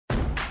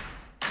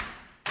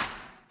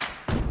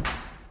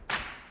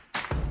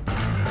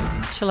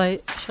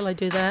Shall I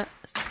do that?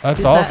 That's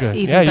Is all that good.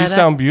 even Yeah, you better?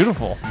 sound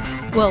beautiful.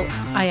 Well,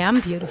 I am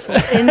beautiful,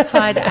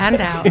 inside and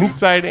out.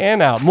 Inside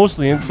and out.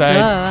 Mostly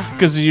inside.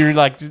 Because you're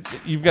like,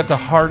 you've got the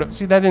heart.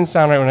 See, that didn't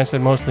sound right when I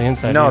said mostly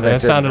inside. No, either.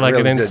 That sounded like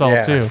really an insult,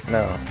 yeah, too.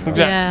 No.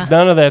 Yeah.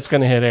 None of that's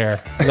going to hit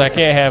air. 'Cause I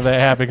can't have that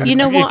happen because You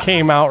know it what?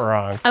 came out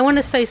wrong. I want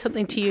to say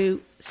something to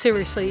you,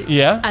 seriously.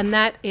 Yeah? And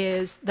that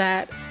is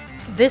that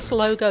this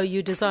logo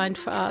you designed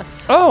for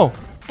us Oh,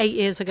 8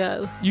 years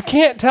ago you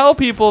can't tell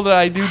people that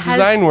I do has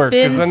design work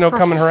because been then they'll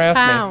come and harass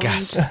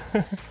me.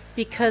 profound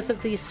because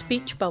of these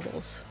speech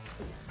bubbles.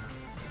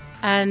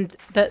 And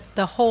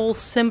the whole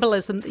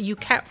symbolism that you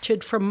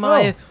captured from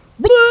my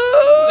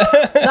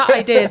that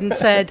I did and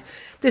said,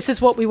 this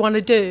is what we want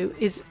to do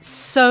is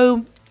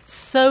so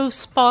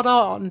spot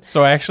on.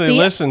 So I actually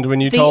listened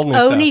when you told me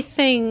The only stuff.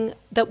 thing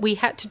that we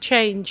had to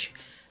change,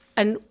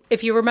 and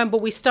if you remember,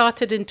 we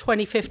started in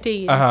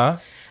 2015. Uh-huh.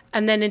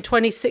 And then in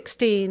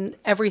 2016,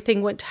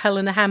 everything went to hell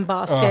in a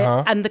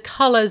handbasket. And the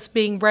colors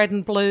being red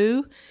and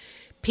blue,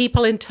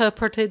 people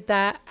interpreted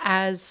that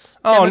as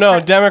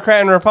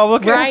Democrat and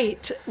Republican?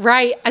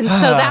 Right. And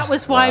so that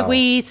was why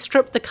we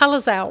stripped the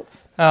colors out.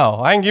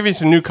 Oh, I can give you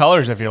some new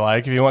colors if you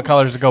like, if you want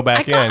colors to go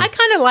back in. I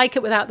kind of like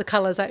it without the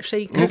colors,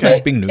 actually. That's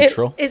being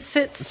neutral. It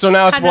sits. So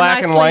now it's kinda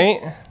black and nicely.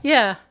 white?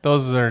 Yeah.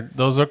 Those are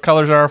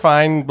colors are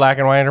fine, black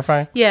and white are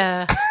fine?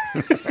 Yeah.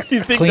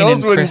 You think Clean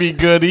those and wouldn't be crisp.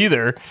 good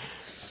either.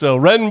 So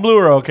red and blue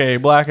are okay,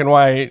 black and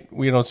white,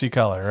 we don't see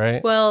color,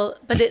 right? Well,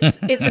 but it's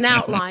an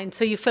outline,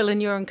 so you fill in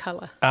your own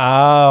color.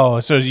 Oh,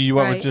 so you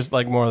went with Right. just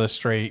like more of the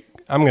straight.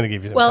 I'm going to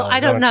give you some Well, colors. I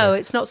don't know. care.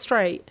 It's not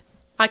straight.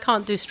 I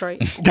can't do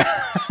straight.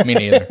 Me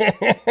neither.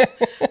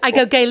 I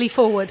go gaily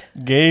forward.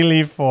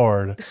 Gaily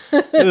Ford.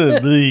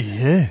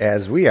 Yes.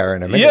 As we are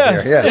in a minute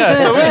Yes. here. Yes.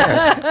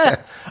 Yeah,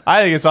 so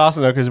I think it's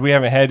awesome, though, because we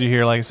haven't had you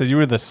here. Like I said, you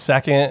were the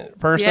second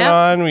person Yeah.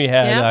 on. We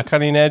had Yeah.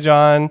 Cutting Edge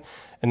on,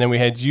 and then we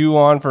had you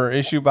on for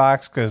Issue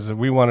Box because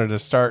we wanted to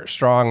start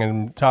strong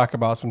and talk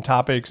about some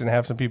topics and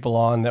have some people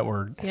on that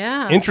were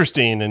Yeah.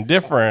 interesting and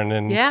different.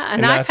 And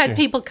And I've that's had your-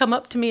 people come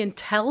up to me and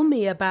tell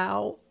me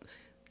about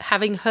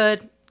having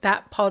heard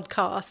that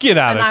podcast. Get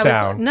out and of I was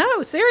town.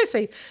 no,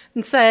 seriously.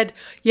 And said,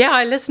 yeah,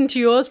 I listened to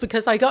yours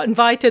because I got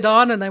invited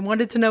on and I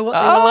wanted to know what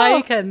they were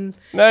like. And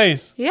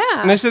Nice. Yeah.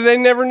 And they said they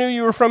never knew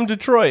you were from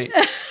Detroit.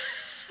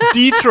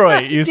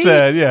 Detroit, you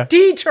said, yeah.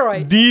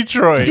 Detroit.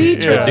 Detroit.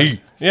 Detroit. Yeah.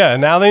 Yeah,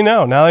 now they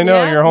know. Now they know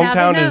Yeah, your now they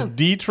hometown is know.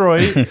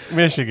 Detroit,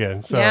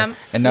 Michigan. So Yeah.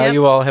 And now Yep.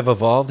 you all have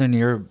evolved, and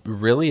you're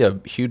really a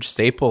huge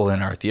staple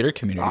in our theater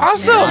community. to be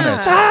awesome.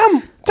 honest.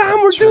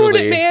 Tom, we're doing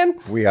Truly. it, man.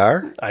 We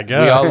are. I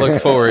guess. We all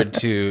look forward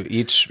to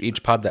each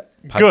podcast.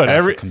 Good.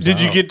 that comes Did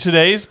you out. get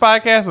today's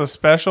podcast, a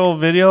special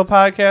video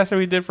podcast that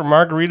we did for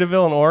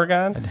Margaritaville in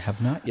Oregon? I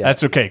have not yet.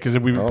 That's okay because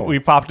we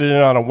popped it in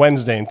on a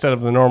Wednesday instead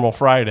of the normal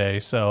Friday.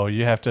 So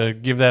you have to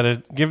give that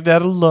a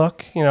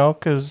look,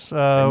 because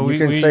You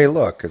can say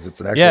look, because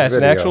it's an actual yeah, it's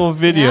video. an actual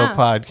video Yeah.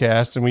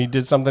 podcast, and we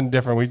did something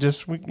different.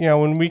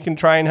 When we can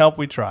try and help,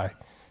 we try.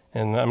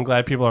 And I'm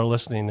glad people are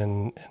listening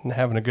and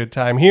having a good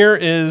time. Here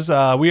is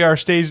We Are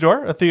Stage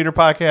Door, a theater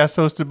podcast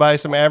hosted by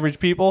some average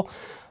people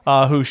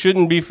who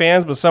shouldn't be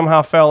fans, but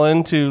somehow fell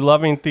into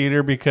loving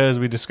theater because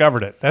we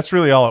discovered it. That's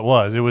really all it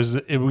was.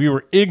 We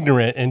were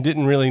ignorant and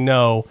didn't really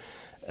know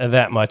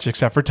that much,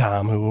 except for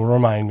Tom, who will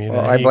remind me.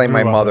 Well, that I he blame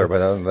my grew up mother, with it.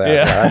 but other than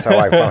that, that's how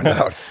I found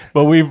out.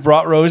 But we've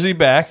brought Rosie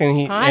back,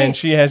 Hi. and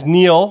she has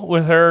Neil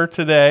with her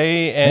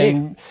today,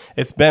 and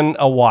it's been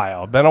a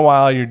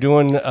while. You're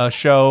doing a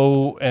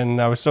show, and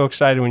I was so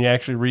excited when you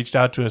actually reached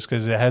out to us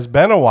because it has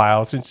been a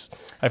while since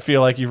I feel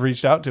like you've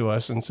reached out to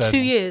us and said 2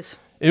 years.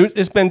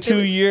 It's been It 2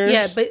 was- years.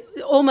 Yeah, but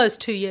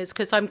almost 2 years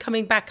because I'm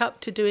coming back up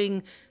to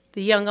doing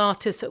the Young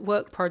Artists at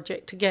Work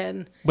project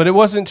again. But it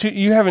wasn't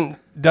you haven't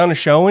done a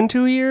show in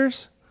 2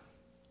 years.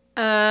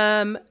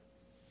 No,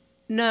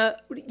 yeah,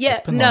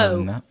 It's been longer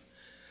than no.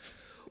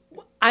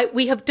 that.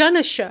 We have done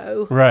a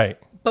show, Right.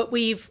 but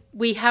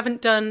we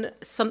haven't done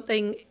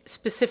something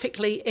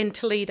specifically in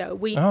Toledo.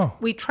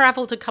 We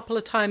traveled a couple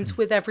of times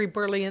with Every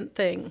Brilliant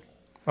Thing,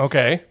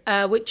 Okay.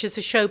 which is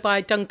a show by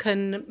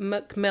Duncan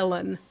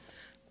Macmillan,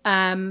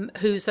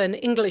 who's an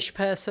English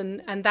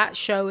person, and that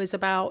show is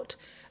about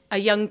a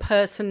young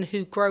person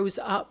who grows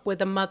up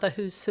with a mother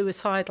who's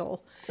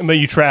suicidal. But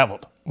you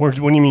traveled. What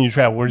do you mean you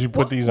traveled? Where did you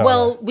put these on?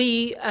 Well,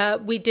 we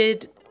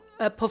did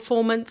a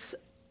performance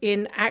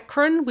in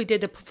Akron. We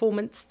did a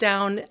performance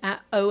down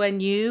at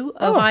ONU,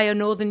 Ohio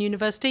Northern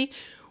University.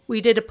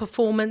 We did a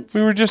performance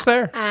we were just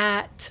there.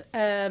 at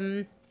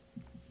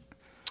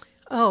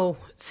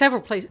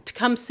several places.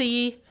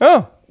 Tecumseh.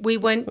 Oh, We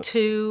went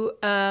to.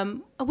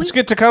 let's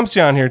get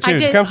Tecumseh on here too.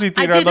 Tecumseh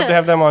Theater. I'd love to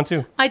have them on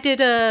too. I did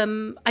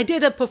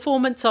a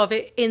performance of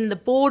it in the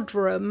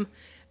boardroom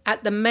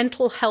at the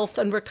Mental Health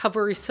and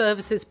Recovery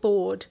Services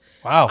Board.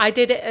 Wow. I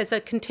did it as a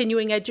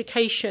continuing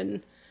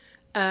education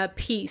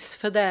piece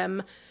for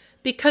them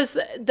because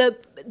the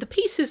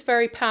piece is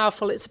very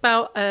powerful. It's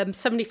about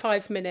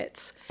 75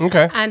 minutes.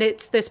 Okay. And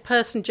it's this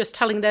person just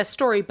telling their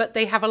story, but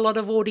they have a lot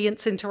of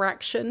audience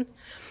interaction.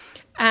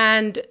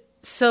 And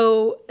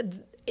so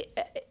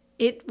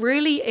it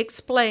really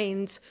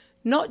explains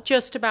not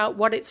just about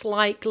what it's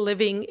like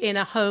living in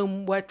a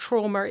home where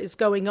trauma is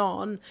going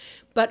on,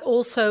 but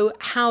also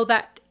how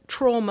that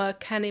trauma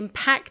can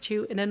impact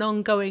you in an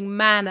ongoing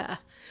manner.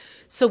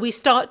 So we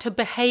start to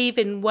behave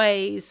in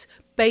ways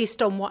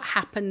based on what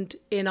happened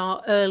in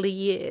our early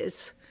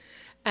years.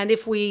 And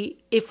if we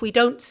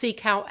don't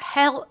seek out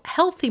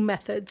healthy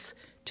methods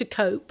to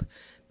cope,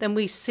 then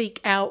we seek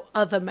out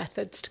other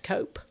methods to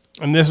cope.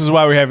 And this is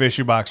why we have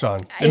Issue Box on.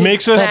 It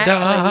makes Exactly.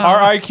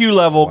 our IQ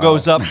level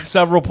goes up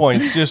several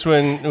points just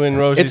when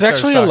Rosie It's starts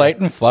actually talking. a light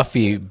and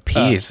fluffy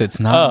piece. It's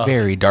not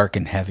very dark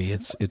and heavy.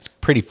 It's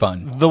pretty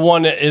fun. The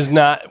one that is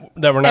not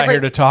that we're not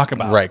here to talk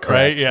about. Right,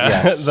 correct. Yeah.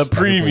 Yes. The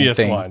previous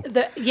Evergreen one.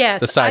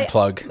 The side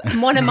plug.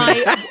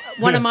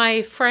 One of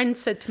my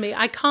friends said to me,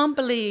 "I can't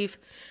believe."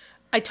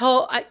 I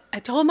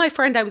told my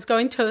friend I was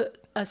going to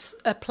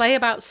a play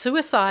about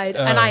suicide,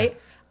 and I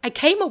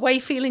came away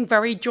feeling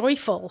very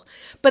joyful.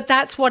 But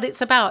that's what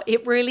it's about.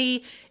 It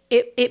really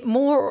it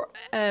more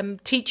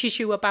teaches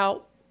you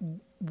about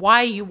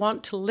why you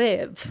want to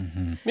live.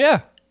 Mm-hmm.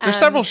 Yeah. There's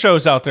several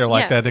shows out there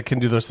like that can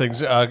do those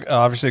things.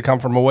 Obviously, Come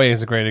From Away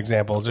is a great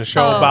example. It's a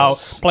show about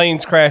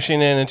planes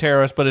crashing in and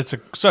terrorists, but it's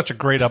such a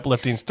great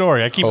uplifting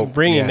story. I keep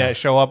bringing that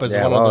show up as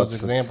one of those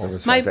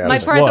examples.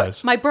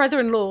 My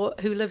brother-in-law,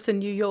 who lives in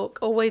New York,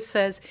 always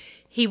says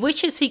he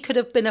wishes he could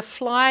have been a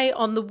fly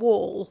on the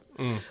wall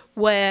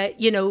where,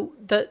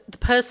 the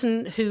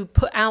person who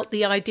put out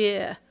the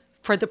idea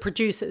for the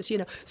producers,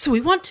 so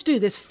we want to do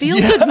this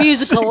feel-good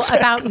musical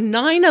about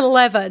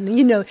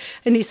 9/11,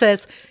 and he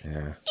says,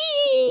 as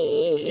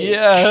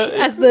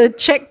the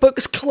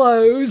checkbooks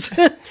close.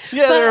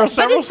 There are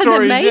several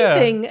stories.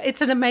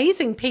 It's an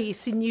amazing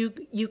piece, and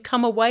you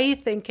come away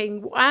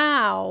thinking,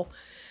 wow.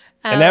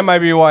 And that might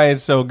be why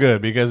it's so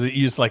good, because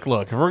it's like,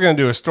 look, if we're going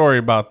to do a story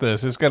about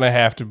this, it's going to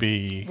have to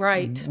be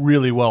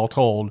really well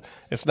told.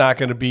 It's not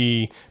going to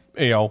be,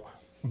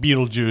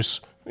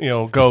 Beetlejuice,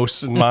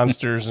 ghosts and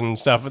monsters and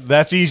stuff.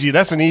 That's easy.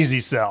 That's an easy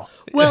sell.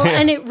 Well,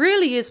 and it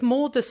really is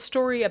more the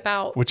story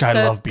about love the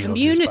Beetlejuice,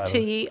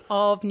 community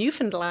of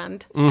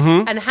Newfoundland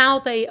and how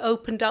they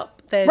opened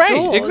up their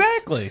doors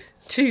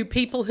to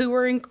people who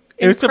were in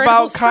it's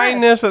about stress.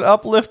 kindness and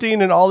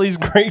uplifting and all these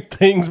great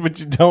things,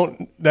 but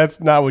that's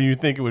not what you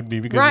think it would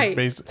be, because it's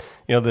based,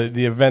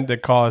 the event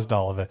that caused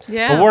all of it.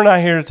 Yeah. But we're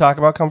not here to talk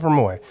about Come From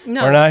Away.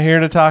 No. We're not here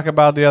to talk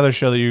about the other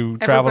show that you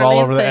traveled all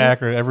over the Thing.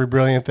 Acre, Every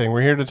Brilliant Thing.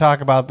 We're here to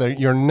talk about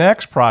your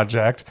next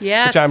project,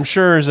 yes. which I'm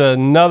sure is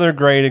another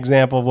great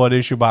example of what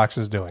Issue Box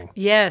is doing.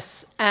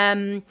 Yes.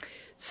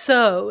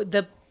 So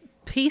the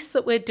piece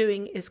that we're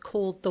doing is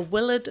called The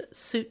Willard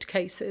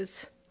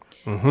Suitcases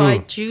by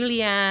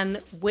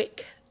Julianne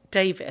Wick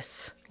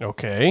Davis.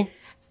 Okay.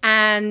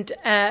 And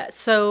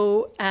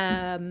actually,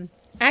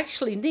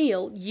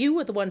 Neil, you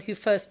were the one who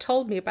first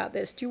told me about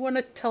this. Do you want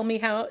to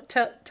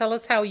tell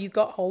us how you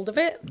got hold of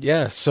it?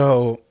 Yeah,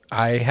 so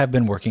I have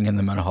been working in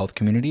the mental health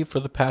community for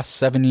the past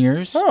 7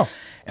 years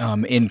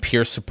in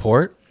peer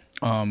support,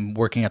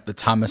 working at the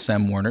Thomas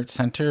M. Warnert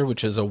Center,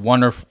 which is a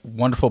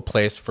wonderful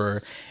place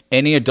for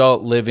any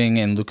adult living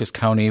in Lucas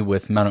County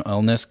with mental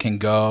illness can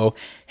go,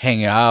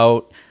 hang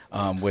out,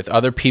 with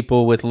other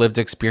people with lived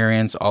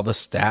experience. All the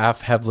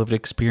staff have lived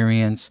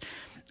experience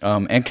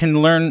and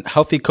can learn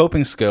healthy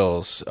coping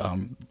skills.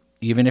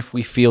 Even if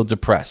we feel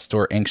depressed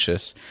or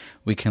anxious,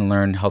 we can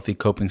learn healthy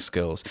coping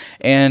skills.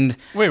 And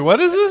wait,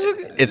 what is this?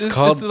 It's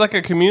called... It's like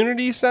a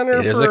community center?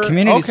 It is a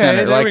community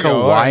center, like a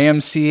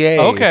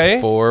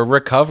YMCA for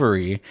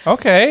recovery.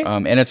 Okay.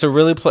 And it's a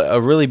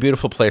really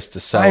beautiful place to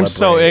celebrate. I'm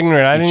so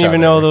ignorant. I didn't even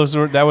know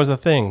that was a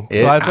thing.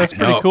 So that's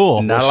pretty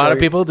cool. Not a lot of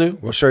people do.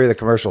 We'll show you the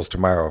commercials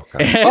tomorrow.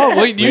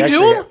 Oh, wait, you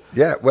do?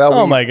 Yeah. Well,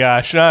 oh my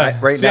gosh.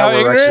 Right now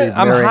we're actually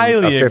I'm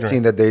highly a 15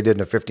 ignorant. that they did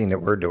and a 15 that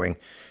we're doing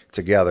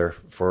together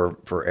for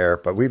air,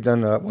 but we've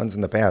done ones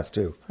in the past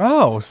too.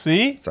 Oh,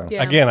 see? So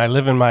again, I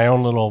live in my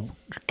own little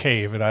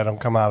cave and I don't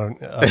come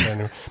out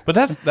anywhere. But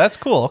that's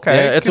cool. Okay.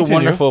 Yeah, it's a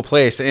wonderful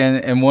place.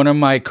 And one of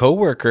my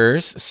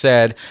coworkers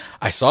said,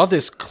 I saw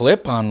this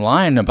clip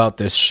online about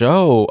this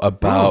show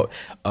about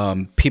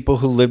people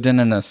who lived in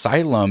an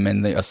asylum,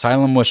 and the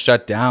asylum was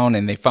shut down,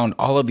 and they found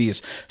all of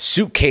these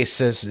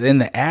suitcases in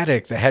the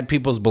attic that had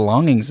people's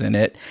belongings in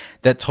it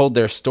that told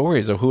their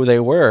stories of who they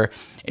were.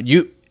 And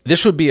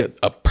this would be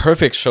a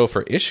perfect show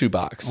for Issue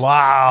Box.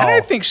 Wow. And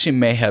I think she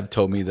may have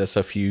told me this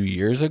a few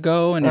years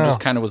ago, and it just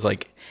kind of was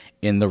like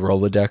in the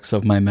Rolodex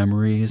of my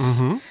memories.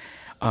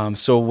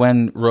 So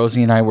when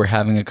Rosie and I were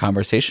having a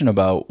conversation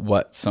about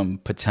what some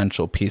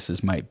potential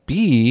pieces might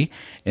be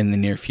in the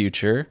near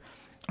future,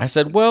 I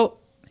said, well,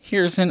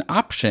 here's an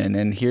option,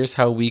 and here's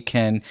how we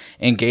can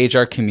engage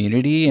our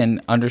community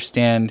and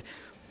understand,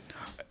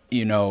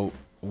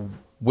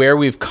 where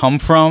we've come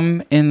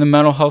from in the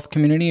mental health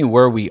community,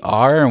 where we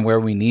are and where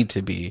we need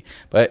to be.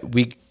 But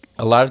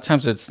a lot of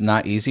times it's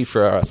not easy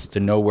for us to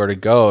know where to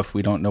go if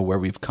we don't know where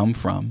we've come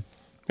from.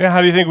 Yeah,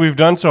 how do you think we've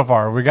done so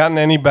far? Have we gotten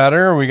any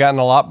better? Have we gotten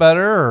a lot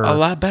better? Or? A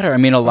lot better. I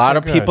mean, a lot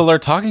of people are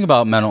talking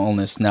about mental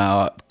illness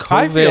now. COVID,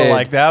 I feel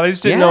like that. I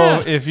just didn't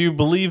know if you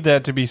believe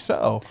that to be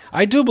so.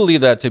 I do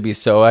believe that to be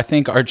so. I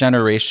think our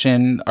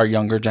generation, our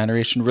younger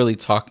generation, really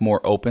talk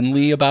more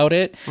openly about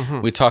it.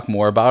 Mm-hmm. We talk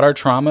more about our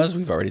traumas.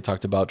 We've already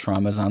talked about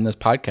traumas on this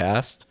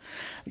podcast.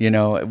 You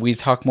know, we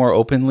talk more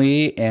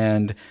openly,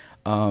 and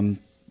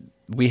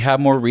we have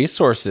more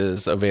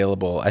resources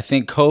available. I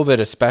think COVID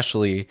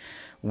especially,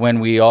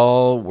 when we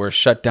all were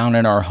shut down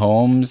in our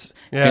homes,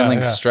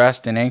 feeling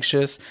stressed and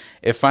anxious,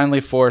 it finally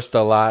forced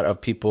a lot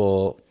of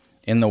people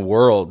in the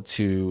world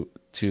to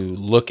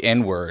look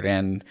inward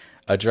and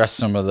address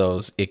some of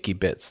those icky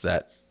bits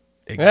that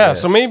exist. Yeah,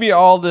 so maybe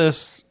all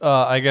this,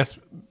 I guess,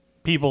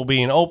 people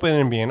being open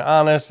and being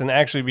honest and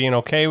actually being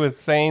okay with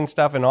saying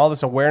stuff and all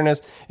this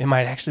awareness, it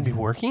might actually be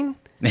working.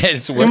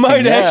 It's working, it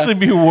might actually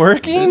be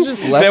working.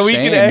 Just less that we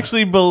shame. can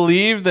actually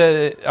believe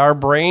that our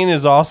brain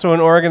is also an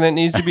organ that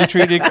needs to be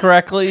treated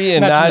correctly,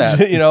 and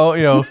not you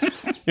know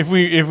if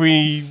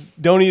we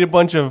don't eat a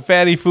bunch of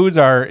fatty foods,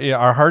 our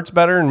heart's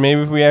better, and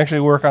maybe if we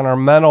actually work on our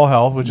mental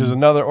health, which is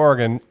another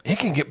organ, it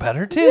can get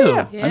better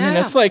too. Yeah. I mean,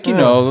 it's like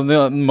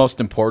the most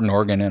important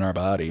organ in our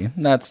body.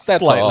 That's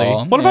Slightly.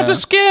 all. What about the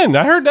skin?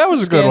 I heard that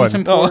was a good one.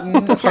 Skin's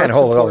important. Just can't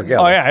hold it all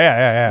together. Oh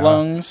yeah.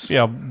 Lungs.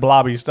 Yeah,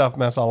 blobby stuff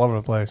mess all over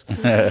the place.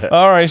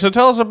 All right, so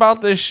tell us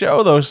about this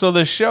show though. So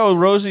the show,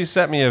 Rosie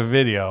sent me a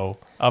video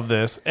of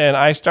this, and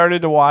I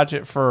started to watch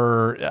it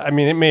for, I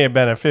mean, it may have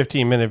been a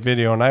 15-minute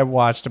video, and I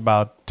watched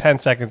about 10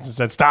 seconds and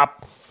said,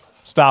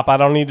 stop, I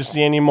don't need to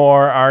see any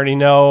more. I already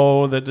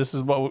know that this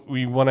is what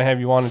we want to have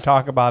you on and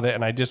talk about it,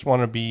 and I just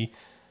want to be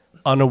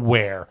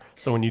unaware.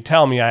 So when you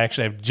tell me, I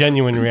actually have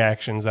genuine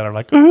reactions that are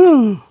like,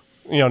 ooh,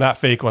 not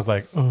fake ones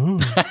like, ooh,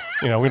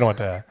 we don't want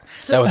that.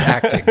 That was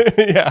acting.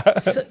 Yeah.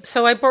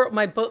 So I brought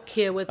my book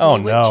here with me,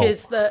 which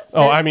is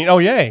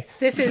yay.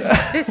 This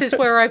is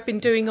where I've been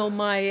doing all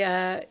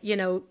my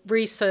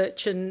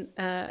research and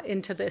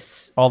into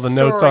this. All the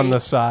story. notes on the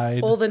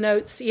side. All the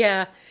notes,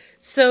 yeah.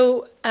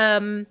 So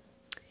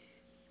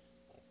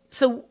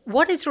so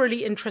what is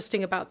really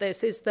interesting about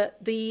this is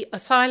that the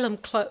asylum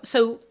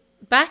so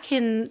back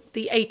in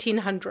the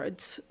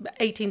 1800s,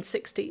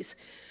 1860s.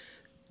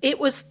 It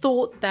was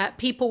thought that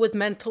people with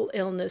mental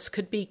illness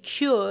could be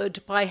cured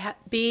by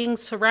being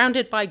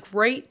surrounded by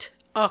great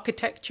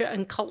architecture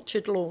and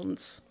cultured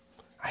lawns.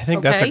 I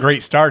think that's a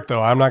great start,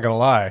 though. I'm not going to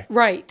lie.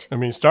 Right. I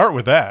mean, start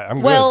with that.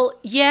 Well,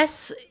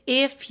 yes,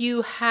 if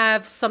you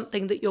have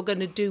something that you're going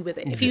to do with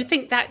it. If you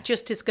think that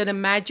just is going to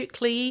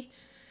magically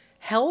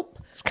help.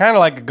 It's kind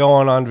of like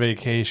going on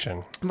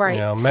vacation. Right.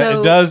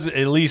 It does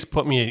at least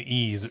put me at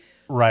ease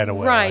right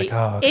away. Right.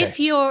 Like, if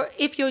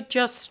you're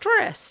just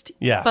stressed.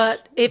 Yes.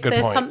 But if Good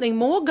there's point. something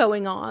more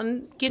going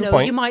on,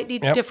 you might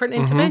need different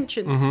Mm-hmm.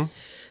 interventions. Mm-hmm.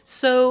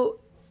 So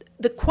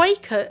the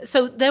Quaker,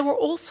 so there were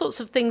all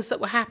sorts of things that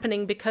were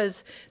happening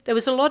because there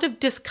was a lot of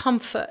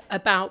discomfort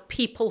about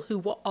people who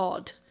were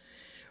odd,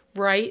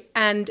 right?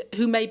 And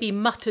who maybe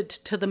muttered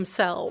to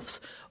themselves.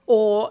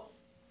 Or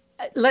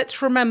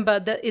let's remember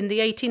that in the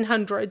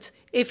 1800s,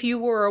 if you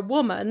were a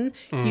woman,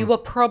 you were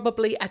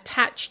probably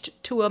attached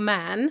to a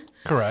man.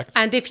 Correct.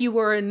 And if you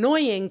were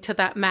annoying to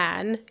that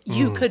man,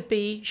 you could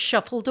be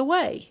shuffled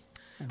away.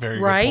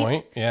 Very right? good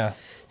point. Yeah.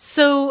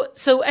 So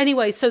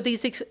anyway, so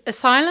these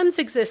asylums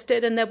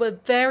existed, and there were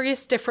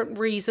various different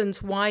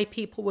reasons why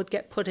people would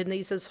get put in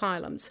these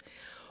asylums.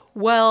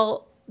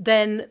 Well,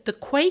 then the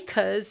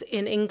Quakers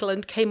in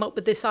England came up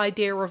with this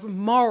idea of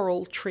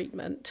moral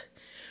treatment,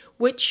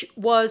 which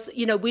was,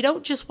 we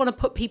don't just want to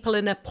put people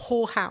in a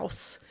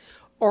poorhouse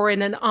or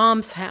in an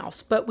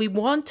almshouse, but we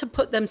want to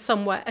put them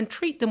somewhere and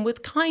treat them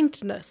with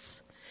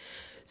kindness.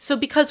 So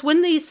because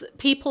when these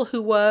people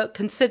who were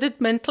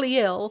considered mentally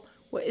ill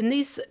were in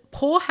these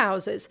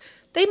poorhouses,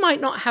 they might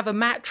not have a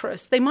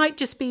mattress. They might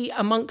just be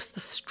amongst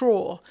the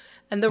straw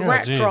and the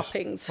rat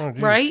droppings,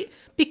 right?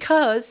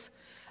 Because,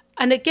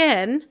 and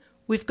again,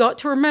 we've got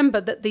to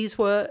remember that these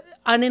were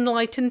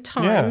unenlightened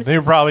times. Yeah, they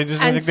were probably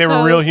just didn't think they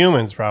were real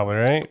humans, probably,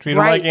 right? Treat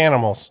them like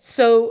animals.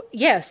 So,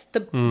 yes,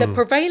 the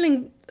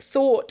prevailing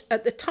thought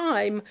at the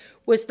time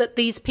was that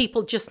these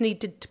people just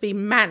needed to be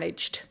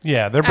managed.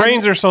 Yeah, their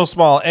brains are so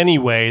small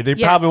anyway, they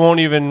probably won't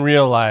even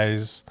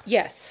realize.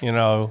 Yes.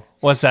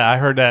 What's that? I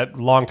heard that a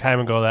long time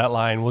ago, that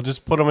line. We'll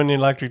just put them in the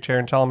electric chair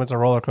and tell them it's a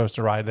roller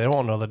coaster ride. They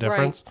won't know the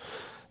difference. Right.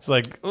 It's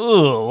like,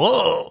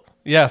 ugh.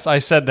 Yes, I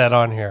said that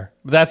on here.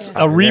 That's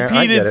a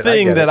repeated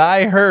thing that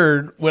I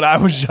heard when I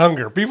was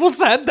younger. People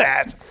said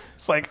that.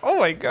 It's like, oh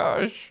my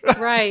gosh.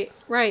 Right.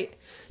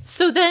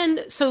 So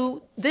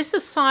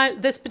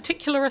this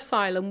particular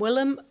asylum,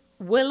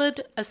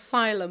 Willard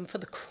Asylum for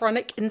the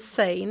Chronic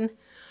Insane,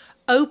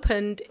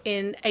 opened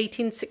in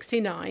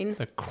 1869.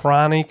 The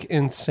chronic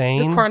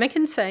insane? The chronic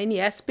insane,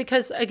 yes,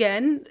 because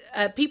again,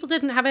 people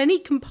didn't have any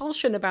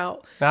compulsion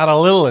about... Not a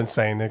little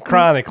insane, they're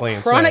chronically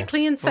insane.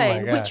 Chronically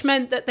insane, which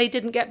meant that they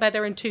didn't get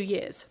better in 2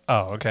 years.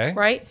 Oh, okay.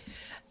 Right?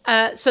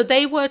 So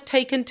they were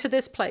taken to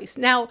this place.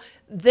 Now,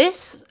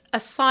 this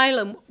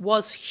asylum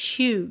was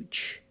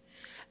huge.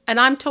 And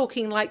I'm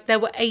talking like there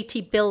were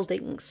 80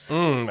 buildings.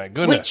 My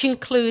goodness. Which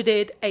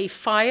included a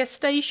fire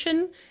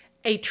station,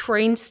 a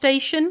train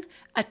station,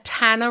 a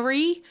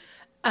tannery,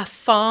 a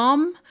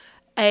farm,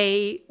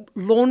 a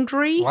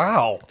laundry.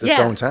 Wow. It's its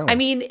own town. I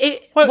mean,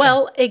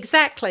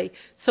 exactly.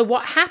 So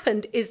what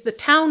happened is the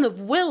town of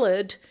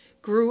Willard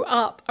grew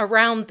up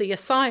around the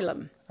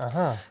asylum.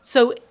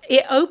 So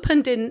it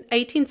opened in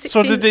 1816.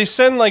 So did they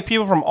send like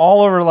people from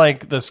all over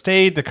like the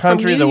state, the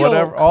country, New the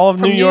whatever, York. all of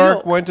From New New York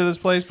York. went to this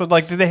place? But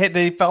like, did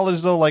they felt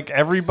as though like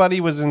everybody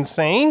was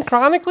insane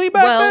chronically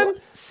back then?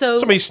 So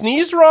Somebody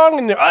sneezed wrong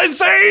and they're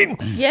insane.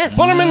 yes.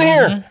 Put them in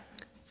here.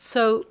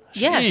 So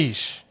yes.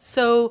 Sheesh.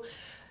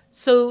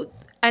 So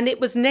and it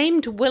was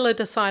named Willard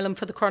Asylum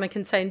for the Chronic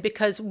Insane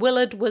because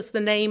Willard was the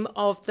name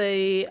of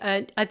the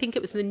I think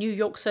it was the New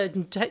York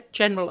Surgeon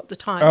General at the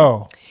time.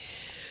 Oh,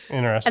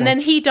 interesting. And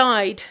then he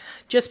died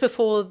just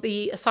before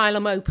the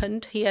asylum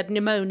opened. He had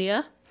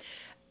pneumonia.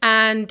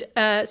 And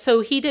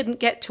so he didn't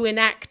get to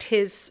enact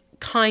his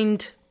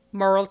kind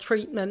moral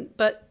treatment,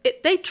 but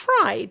they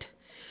tried.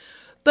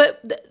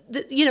 But,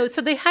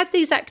 so they had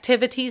these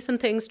activities and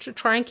things to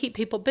try and keep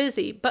people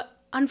busy. But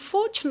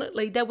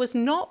unfortunately, there was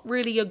not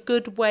really a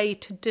good way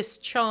to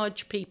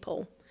discharge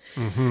people.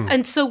 Mm-hmm.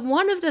 And so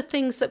one of the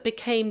things that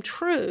became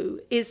true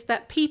is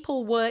that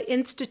people were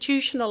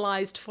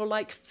institutionalized for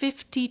like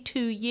 52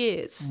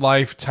 years.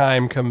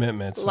 Lifetime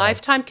commitments.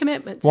 Lifetime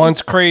commitments.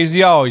 Once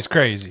crazy, always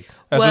crazy.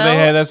 That's what they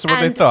had. That's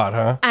what they thought,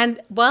 huh? And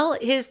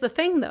here's the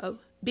thing, though.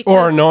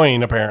 Or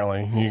annoying,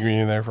 apparently.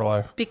 You're there for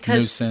life. Because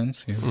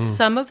nuisance, yeah.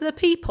 Some of the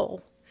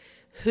people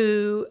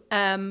who,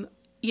 there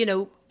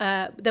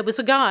was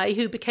a guy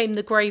who became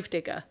the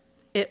gravedigger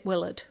at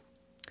Willard.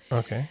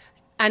 Okay.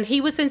 And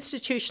he was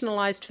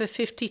institutionalized for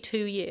 52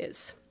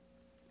 years.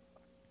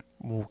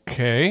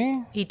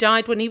 Okay. He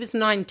died when he was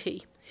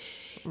 90.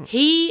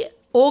 He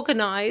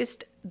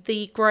organized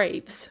the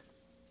graves.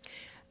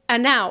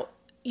 And now,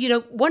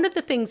 one of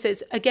the things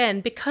is,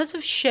 again, because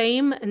of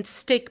shame and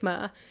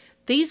stigma,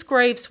 these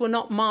graves were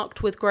not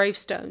marked with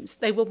gravestones.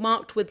 They were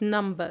marked with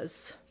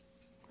numbers.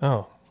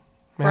 Oh.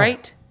 Man.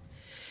 Right?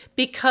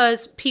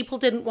 Because people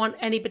didn't want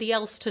anybody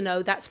else to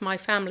know that's my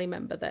family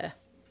member there.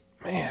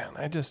 Man,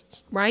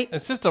 right?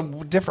 It's just a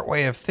different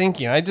way of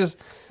thinking. I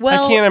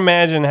can't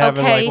imagine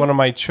having like one of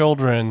my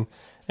children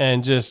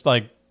and just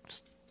like,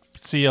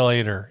 see you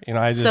later.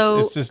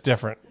 It's just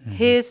different.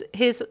 Here's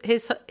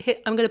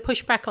I'm going to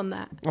push back on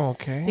that.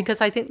 Okay. Because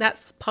I think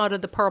that's part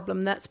of the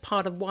problem. That's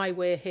part of why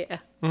we're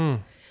here.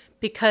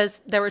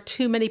 Because there are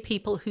too many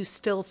people who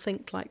still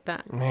think like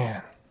that.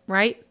 Man.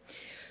 Right?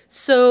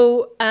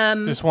 So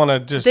just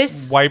want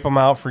to wipe them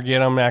out,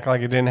 forget them, act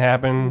like it didn't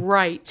happen.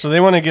 Right. So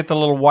they want to get the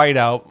little white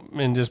out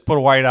and just put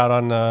a white out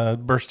on the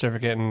birth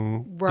certificate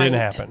and didn't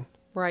happen.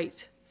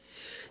 Right.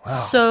 Wow.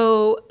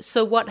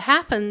 So what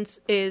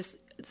happens is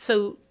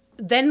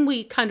then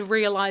we kind of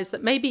realize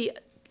that maybe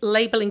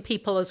labeling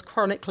people as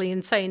chronically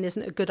insane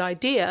isn't a good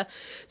idea.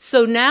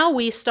 So now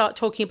we start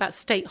talking about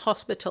state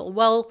hospital.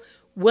 Well,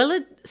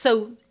 Willard.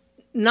 So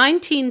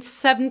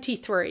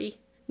 1973.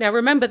 Now,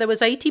 remember, there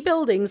was 80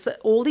 buildings that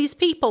all these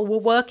people were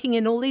working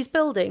in all these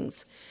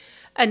buildings.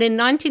 And in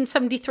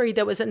 1973,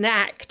 there was an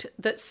act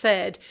that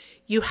said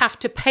you have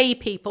to pay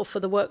people for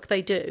the work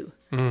they do.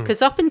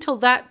 Because up until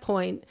that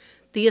point,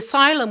 the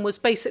asylum was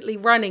basically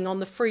running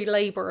on the free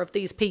labor of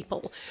these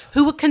people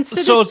who were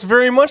considered... So it's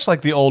very much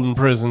like the olden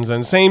prisons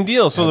and same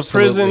deal. So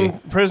Absolutely.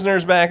 The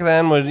prisoners back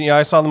then would,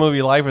 I saw the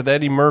movie Life with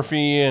Eddie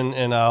Murphy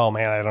and oh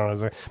man, I don't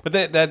know. But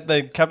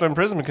they kept them in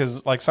prison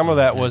because like some of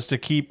that was to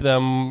keep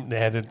them,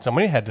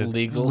 somebody had to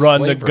Legal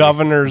run slavery. the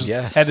governor's,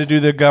 had to do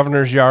the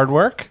governor's yard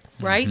work.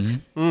 Right.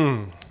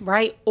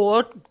 Right.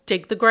 Or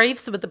dig the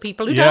graves with the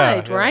people who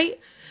died, right?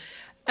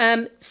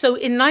 So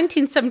in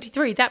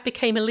 1973, that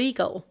became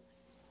illegal.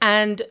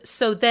 And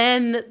so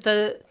then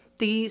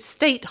the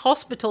state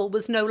hospital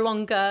was no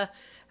longer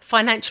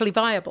financially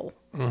viable.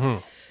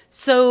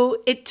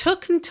 So it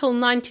took until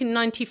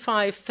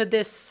 1995 for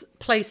this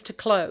place to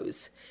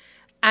close.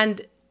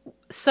 And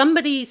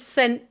somebody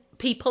sent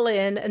people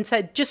in and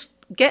said, just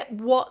get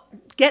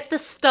the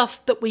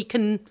stuff that we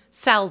can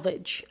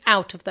salvage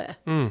out of there.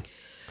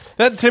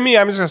 That to me,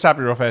 I'm just going to stop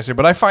you real fast here,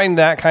 but I find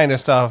that kind of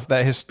stuff,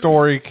 that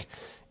historic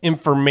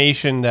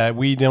information that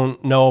we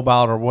don't know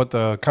about or what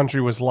the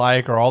country was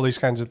like or all these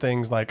kinds of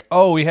things like,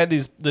 oh, we had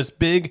this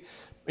big,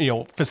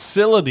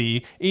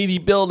 facility, 80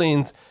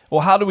 buildings. Well,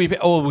 how do we pay?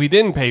 Oh, we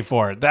didn't pay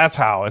for it. That's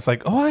how. It's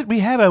like, oh, we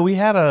had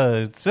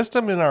a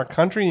system in our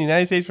country, in the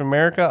United States of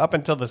America, up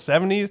until the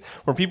 70s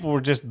where people were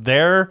just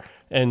there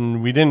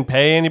and we didn't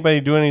pay anybody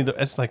to do anything.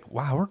 It's like,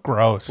 wow, we're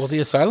gross. Well, the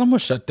asylum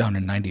was shut down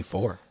in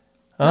 94.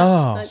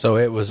 Oh. So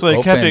it was So they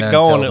open kept it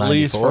going until at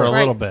least 94. for a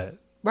little bit.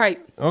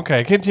 Right.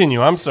 Okay,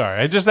 continue. I'm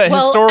sorry. Just that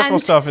historical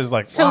stuff is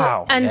like,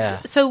 wow.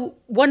 And so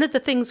one of the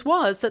things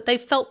was that they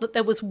felt that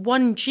there was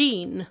one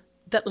gene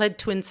that led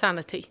to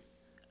insanity.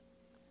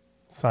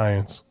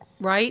 Science.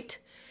 Right?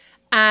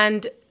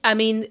 And, I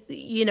mean,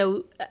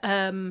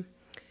 the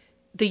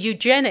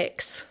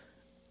eugenics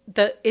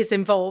that is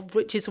involved,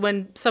 which is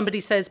when somebody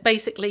says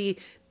basically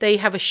they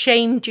have a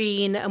shame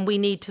gene and we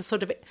need to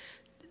sort of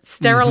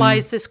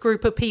sterilize this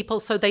group of people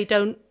so they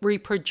don't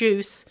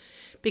reproduce,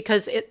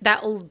 because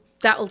that'll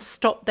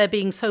stop there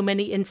being so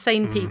many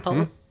insane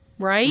people,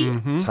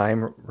 right?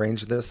 Time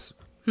range this?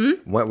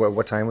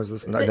 What time was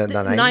this? The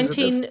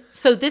 90s?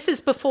 So this is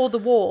before the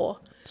war.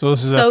 So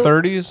this is the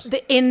 30s?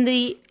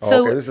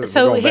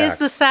 Here's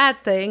the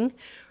sad thing.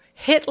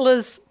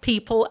 Hitler's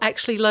people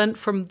actually learned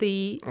from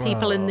the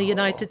people in the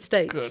United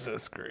States.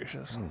 Goodness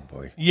gracious. Oh,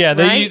 boy. Yeah,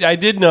 I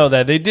did know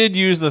that. They did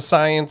use the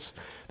science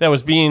that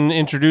was being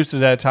introduced at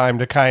that time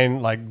to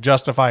kind of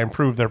justify and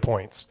prove their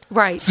points.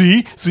 Right.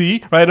 See,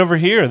 right over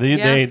here.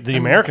 The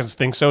Americans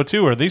think so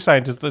too, or these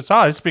scientists,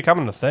 it's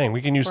becoming a thing.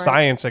 We can use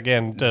science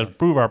again to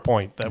prove our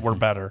point that we're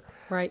better.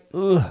 Right.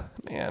 Ugh,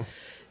 man.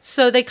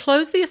 So they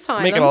closed the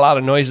asylum. Making a lot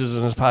of noises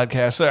in this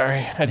podcast.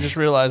 Sorry. I just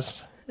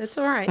realized. It's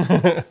all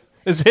right.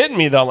 It's hitting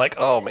me though. I'm like,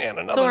 oh man,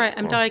 another. It's all right.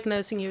 I'm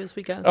diagnosing you as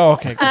we go. Oh,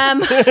 okay.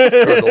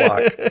 Good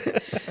luck.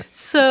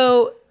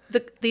 So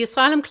the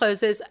asylum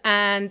closes,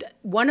 and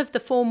one of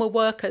the former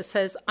workers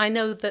says, I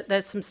know that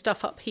there's some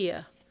stuff up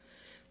here.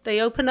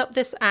 They open up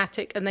this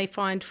attic and they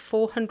find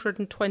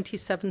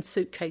 427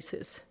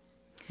 suitcases.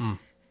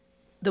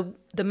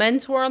 The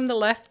men's were on the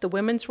left, the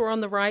women's were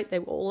on the right. They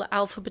were all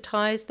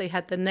alphabetized. They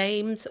had the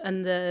names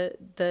and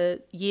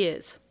the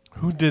years.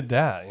 Who did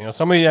that?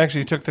 Somebody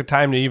actually took the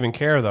time to even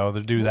care, though,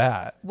 to do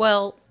that.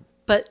 Well,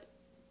 but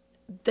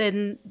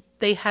then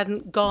they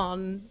hadn't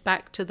gone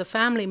back to the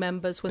family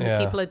members when the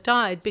people had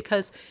died,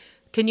 because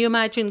can you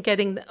imagine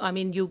getting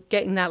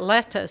that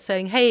letter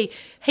saying, hey,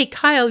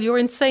 Kyle, your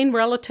insane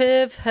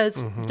relative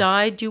has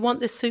died. Do you want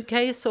this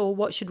suitcase, or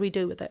what should we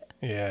do with it?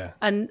 Yeah.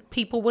 And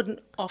people wouldn't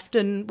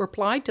often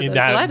reply to those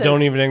letters.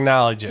 Don't even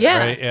acknowledge it,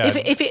 right? Yeah.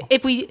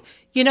 If we,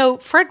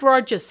 Fred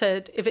Rogers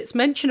said, if it's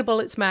mentionable,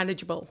 it's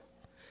manageable.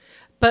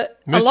 But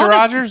Mr.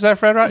 Rogers, is that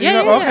Fred Rogers?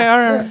 Yeah, Okay, all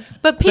right.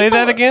 But people, say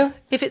that again.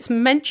 If it's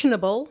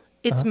mentionable,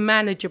 it's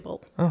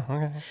manageable. Oh,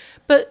 okay.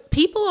 But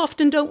people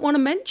often don't want to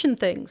mention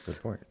things.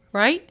 Good point.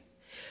 Right?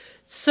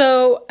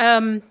 So,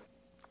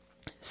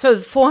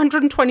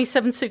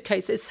 427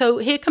 suitcases. So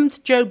here comes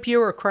Joe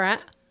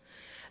Bureaucrat,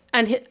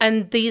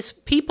 and these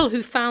people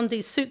who found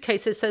these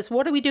suitcases says,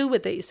 "What do we do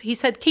with these?" He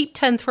said, "Keep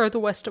 10, throw the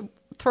rest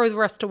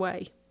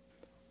away."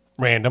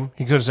 Random.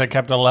 He could have said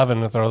kept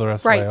 11 and throw the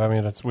rest away. I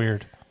mean, that's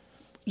weird.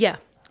 Yeah.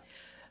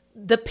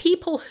 The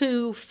people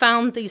who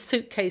found these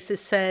suitcases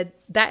said,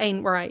 that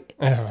ain't right.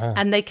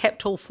 And they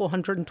kept all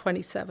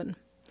 427.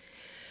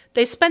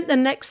 They spent the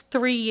next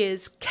 3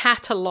 years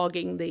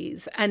cataloging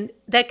these, and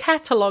they're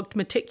cataloged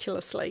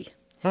meticulously.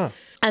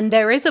 And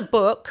there is a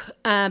book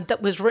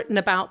that was written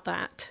about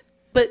that.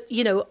 But,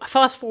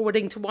 fast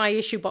forwarding to why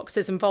Issue Box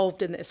is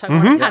involved in this.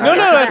 No,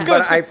 that's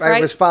good. I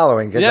was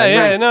following.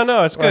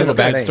 No, it's good. The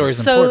backstory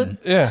is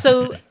important.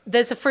 So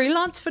there's a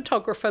freelance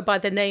photographer by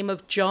the name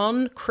of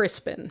John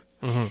Crispin.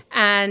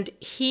 And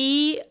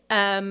he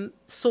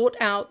sought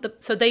out,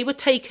 so they were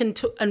taken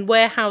to and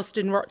warehoused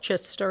in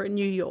Rochester in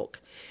New York.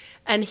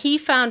 And he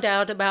found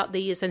out about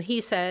these, and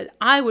he said,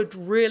 I would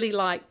really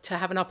like to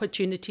have an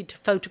opportunity to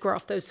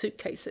photograph those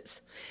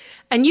suitcases.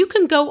 And you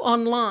can go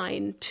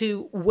online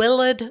to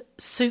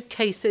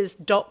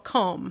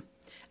willardsuitcases.com,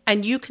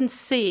 and you can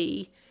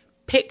see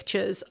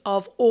pictures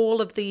of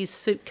all of these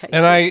suitcases.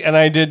 And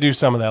I did do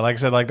some of that. Like I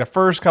said, the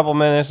first couple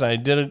minutes, I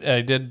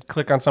did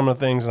click on some of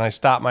the things, and I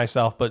stopped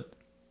myself. But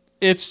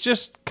it's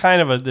just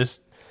kind of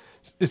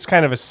it's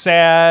kind of a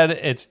sad,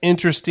 it's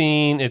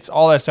interesting, it's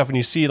all that stuff. And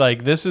you see,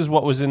 this is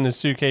what was in this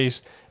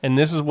suitcase, and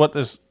this is what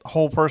this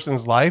whole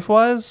person's life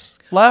was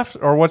left,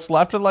 or what's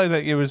left of life.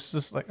 That it was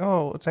just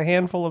it's a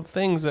handful of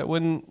things that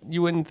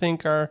you wouldn't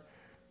think are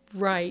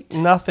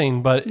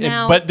nothing, but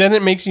then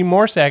it makes you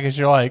more sad because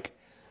you're like,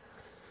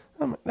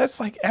 oh,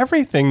 that's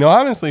everything. No,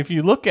 honestly, if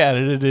you look at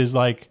it, it is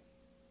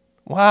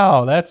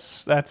wow,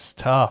 that's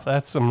tough.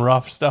 That's some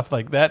rough stuff.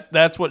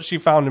 That's what she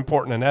found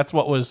important, and that's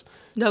what was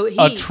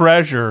a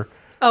treasure.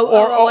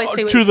 I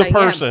see what to you're the saying.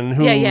 person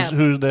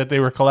who that they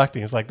were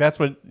collecting. It's that's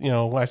what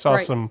I saw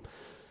some.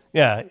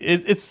 Yeah,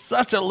 it's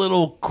such a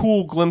little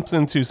cool glimpse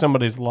into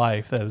somebody's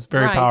life that is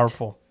very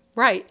powerful.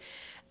 Right,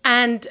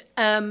 and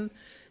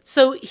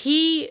so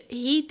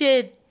he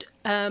did.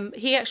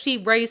 He actually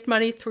raised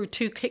money through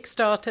 2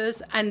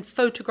 Kickstarters and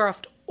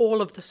photographed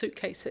all of the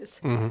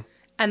suitcases, and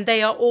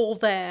they are all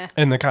there.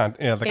 And the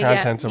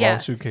contents of all the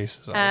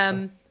suitcases.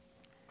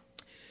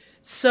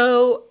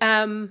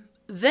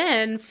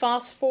 Then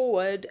fast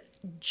forward,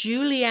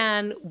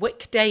 Julianne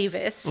Wick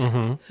Davis,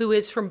 who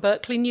is from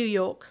Berkeley, New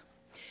York,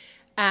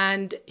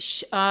 and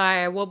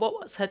what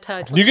was her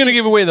title? You're going to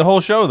give away the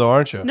whole show, though,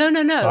 aren't you? No.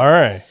 All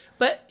right.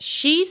 But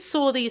she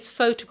saw these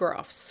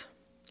photographs,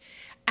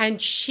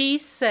 and she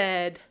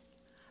said,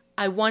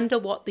 "I wonder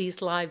what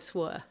these lives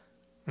were."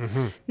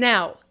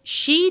 Now,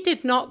 she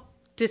did not.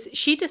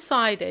 She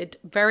decided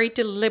very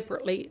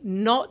deliberately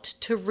not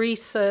to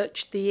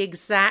research the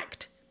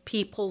exact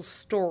people's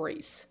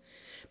stories,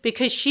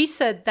 because she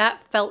said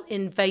that felt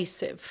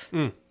invasive.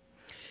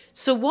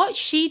 So what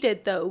she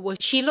did, though, was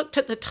she looked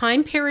at the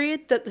time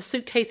period that the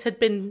suitcase had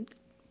been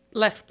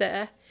left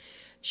there.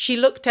 She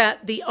looked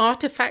at the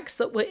artifacts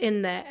that were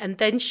in there, and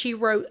then she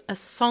wrote a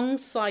song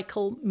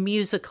cycle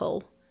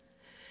musical.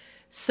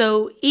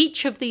 So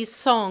each of these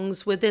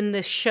songs within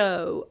this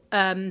show,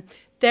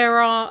 there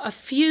are a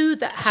few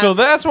that have... So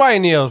that's why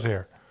Neil's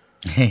here.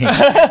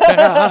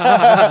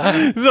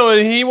 So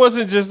he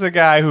wasn't just the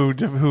guy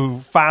who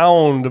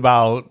found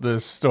about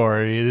this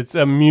story. It's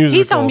a musical.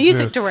 He's our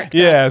music director.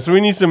 Yeah, so we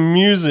need some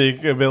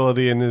music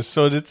ability in this.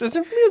 So it's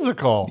a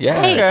musical.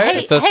 Yeah,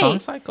 it's a song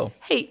cycle.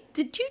 Hey,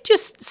 did you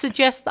just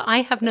suggest that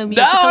I have no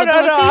musical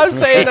ability? No. I'm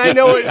saying I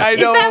know it. I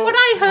know. Is that what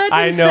I heard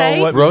him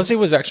say? What Rosie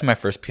was actually my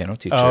first piano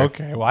teacher. Oh,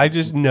 okay. Well, I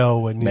just know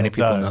what Neil Many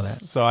people does. know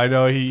that. So I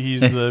know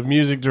he's the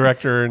music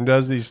director and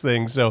does these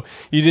things. So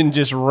you didn't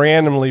just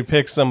randomly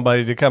pick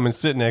somebody to come and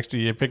sit next to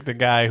you. You picked the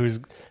guy who's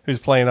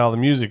playing all the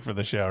music for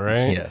the show,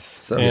 right? Yes.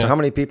 So how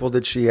many people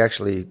did she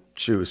actually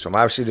choose from?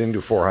 Obviously, didn't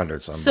do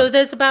 400. So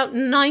there's about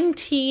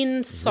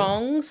 19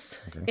 songs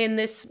in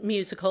this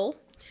musical.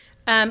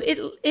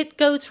 It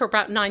goes for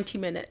about 90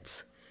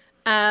 minutes.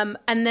 And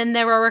then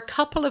there are a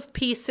couple of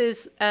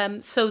pieces.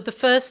 So the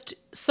first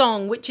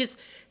song, which is...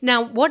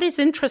 Now, what is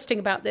interesting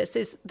about this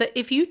is that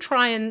if you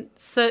try and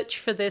search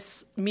for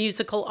this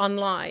musical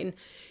online,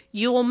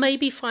 you will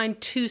maybe find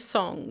 2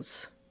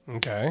 songs.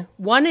 Okay.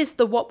 One is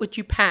the What Would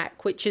You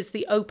Pack, which is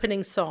the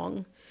opening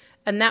song.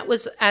 And that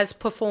was as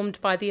performed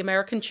by the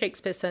American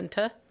Shakespeare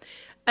Center.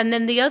 And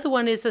then the other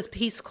one is a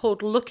piece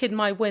called Look in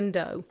My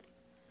Window.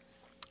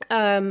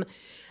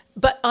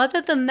 But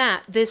other than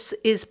that, this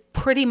is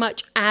pretty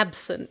much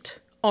absent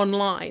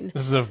online.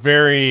 This is a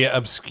very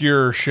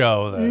obscure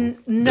show, then.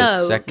 No.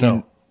 The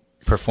second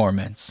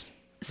performance.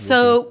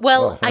 So,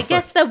 well, I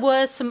guess there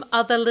were some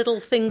other little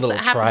things Little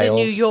that happened in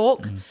New trials.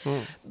 York.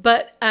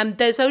 But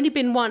there's only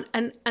been one.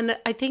 And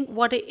I think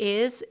what it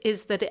is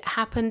that it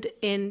happened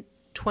in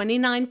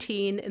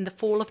 2019, in the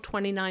fall of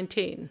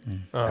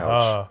 2019.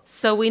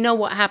 So we know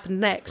what happened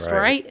next,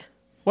 right?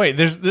 Wait,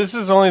 this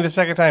is only the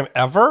second time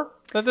ever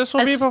that this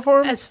will be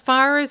performed? As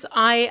far as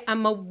I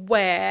am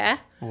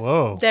aware,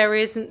 Whoa. there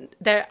isn't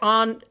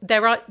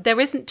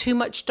too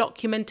much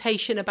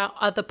documentation about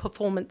other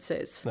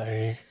performances.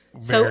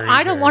 So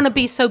I don't want to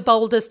be so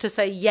bold as to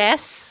say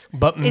yes,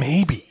 but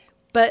maybe.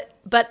 But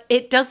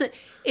it doesn't.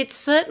 It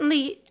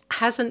certainly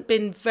hasn't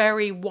been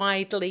very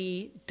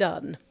widely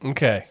done.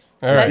 Okay,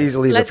 all It's right.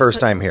 easily the first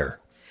time here.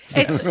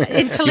 It's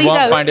in Toledo. You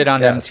won't find it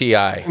on Yes.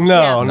 MTI.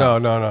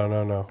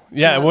 No.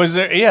 Yeah, was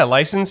there? Yeah,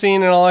 licensing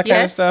and all that kind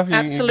of Yes, stuff. You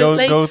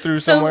absolutely. go through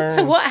somewhere.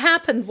 So what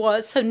happened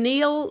was, so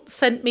Neil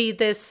sent me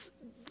this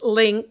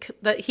link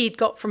that he'd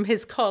got from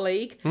his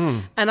colleague,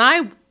 and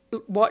I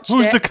watched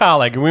Who's it. the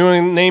colleague? We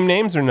want to name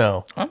names or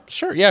no?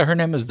 Sure. Yeah, her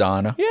name is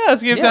Donna. Yeah,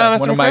 let's give Yeah, Donna one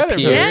some of my credit.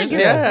 peers. for this.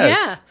 Yes.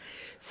 Yeah.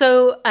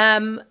 So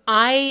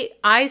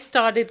I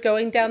started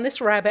going down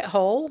this rabbit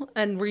hole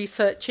and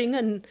researching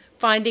and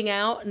finding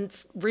out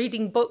and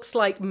reading books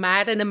like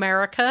Mad in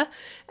America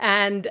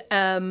and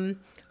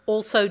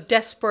also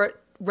Desperate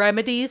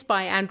Remedies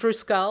by Andrew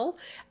Scull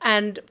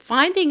and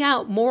finding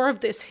out more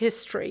of this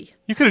history.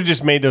 You could have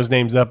just made those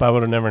names up. I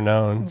would have never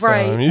known.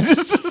 Right.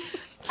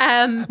 So,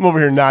 I mean, I'm over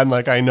here nodding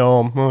like I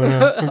know him. Oh,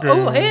 yeah. Okay.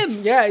 Oh,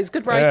 him. Yeah, he's a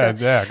good writer.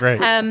 Yeah, great.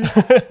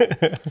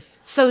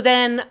 So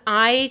then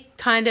I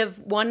kind of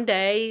one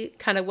day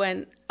kind of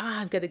went,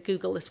 I'm going to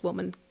Google this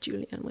woman,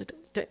 Julian.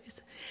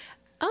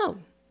 Oh,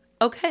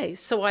 okay.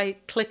 So I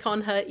click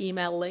on her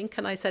email link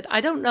and I said,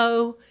 I don't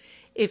know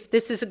if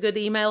this is a good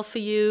email for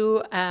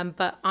you,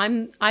 but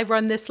I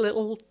run this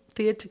little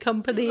theatre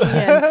company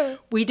and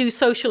we do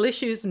social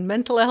issues and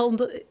mental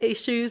health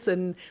issues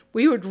and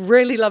we would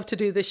really love to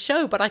do this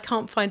show, but I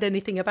can't find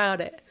anything about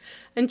it.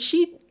 And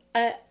she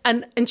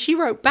and she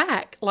wrote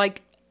back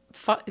like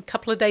a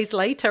couple of days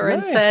later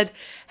and said,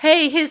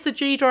 hey, here's the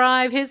G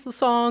drive, here's the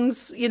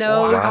songs,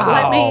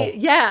 let me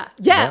nice.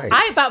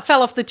 I about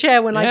fell off the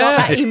chair when I got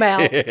that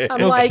email.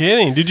 I'm no like,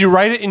 kidding. Did you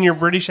write it in your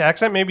British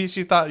accent? Maybe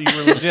she thought you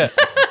were legit.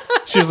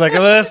 She was like,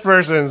 oh, this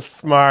person's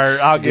smart.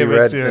 I'll give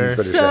it to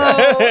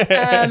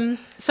her.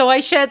 So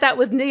I shared that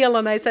with Neil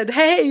and I said,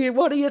 hey,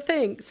 what do you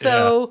think?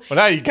 So Well,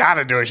 now you got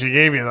to do it. She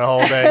gave you the whole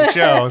dang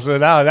show. So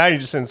now you're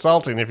just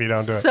insulting if you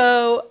don't do it.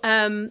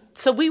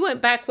 So we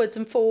went backwards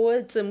and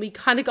forwards and we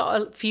kind of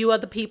got a few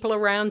other people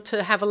around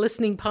to have a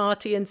listening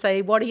party and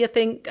say, what do you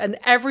think? And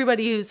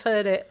everybody who's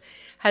heard it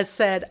has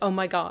said, oh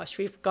my gosh,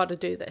 we've got to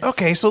do this.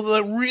 Okay, so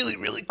the really,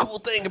 really cool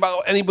thing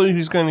about anybody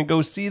who's going to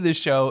go see this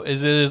show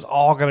is it is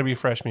all going to be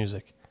fresh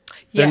music.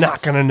 They're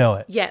not going to know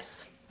it.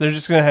 Yes. They're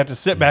just going to have to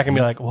sit back and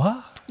be like,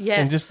 what? Yes.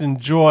 And just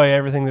enjoy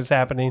everything that's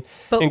happening,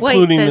 But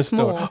including wait, the there's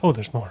story. more. Oh,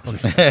 there's more.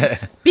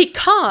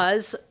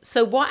 Because,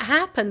 so what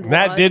happened was...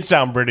 That did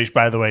sound British,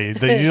 by the way.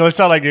 You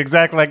sound like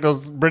exactly like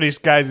those British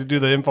guys who do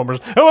the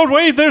infomercials. Oh,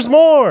 wait, there's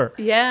more.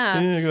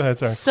 Yeah. Go ahead,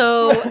 sorry.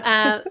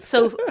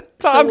 So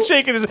Tom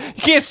shaking his...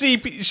 You can't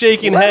see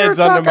shaking Let her heads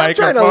on the talk. I'm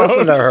microphone. trying to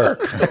listen to her.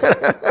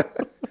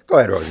 Go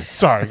ahead, Rosie.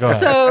 Sorry, go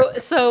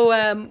ahead.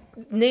 So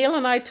Neil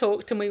and I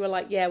talked, and we were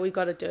like, yeah, we've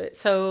got to do it.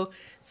 So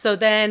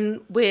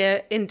then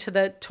we're into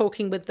the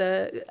talking with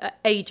the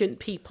agent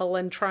people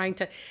and trying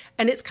to,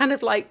 and it's kind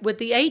of like with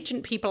the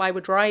agent people, I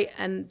would write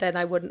and then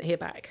I wouldn't hear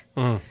back.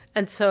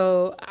 And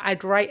so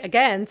I'd write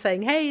again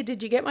saying, hey,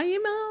 did you get my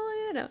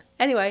email?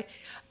 Anyway.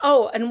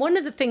 Oh, and one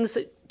of the things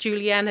that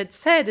Julianne had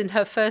said in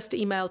her first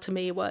email to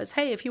me was,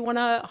 hey, if you want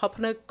to hop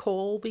on a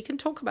call, we can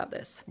talk about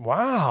this.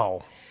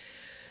 Wow.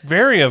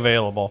 Very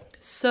available.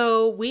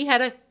 So we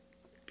had a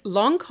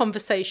long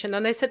conversation,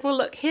 and I said, well,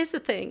 look, here's the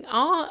thing.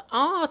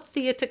 Our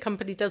theatre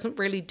company doesn't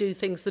really do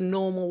things the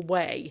normal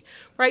way,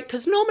 right?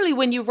 Because normally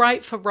when you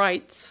write for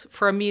rights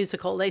for a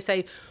musical, they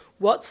say,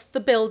 what's the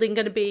building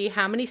going to be?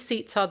 How many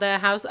seats are there?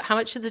 How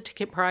much is the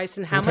ticket price?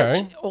 And how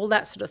much, all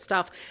that sort of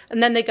stuff.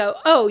 And then they go,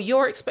 oh,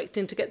 you're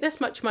expecting to get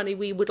this much money.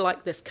 We would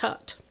like this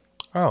cut.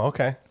 Oh,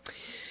 okay.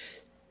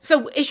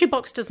 So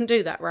IssueBox doesn't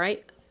do that,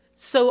 right?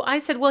 So I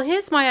said, well,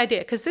 here's my idea,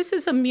 because this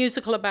is a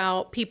musical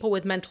about people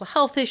with mental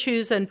health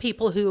issues and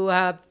people who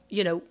have,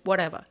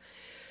 whatever.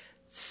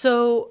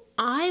 So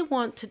I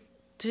want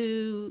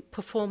to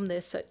perform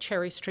this at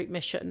Cherry Street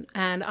Mission,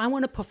 and I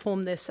want to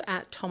perform this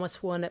at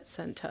Thomas Wernert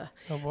Center.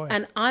 Oh, boy.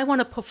 And I want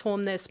to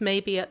perform this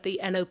maybe at the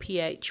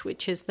NOPH,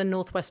 which is the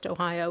Northwest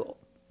Ohio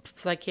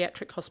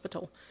Psychiatric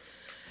Hospital.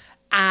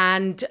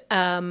 And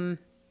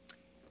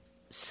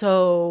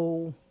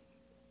so...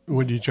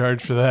 What do you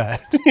charge for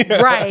that?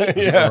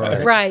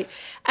 Right.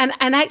 And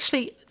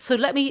actually, so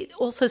let me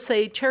also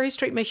say, Cherry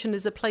Street Mission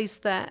is a place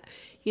that,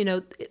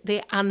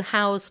 the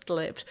unhoused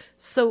lived.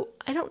 So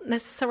I don't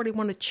necessarily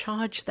want to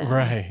charge them.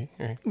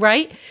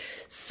 Right.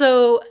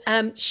 So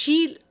and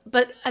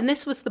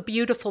this was the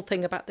beautiful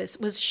thing about this,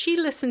 was she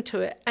listened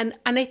to it. And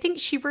I think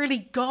she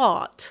really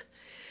got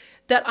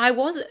that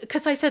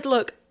because I said,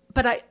 look,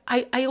 but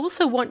I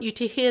also want you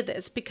to hear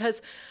this,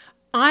 because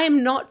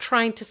I'm not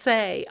trying to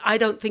say I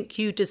don't think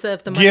you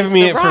deserve the money. Give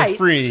me it rights. For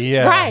free.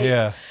 Yeah. Right.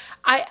 Yeah.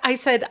 I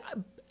said,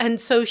 and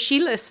so she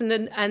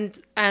listened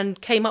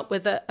and came up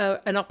with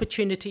an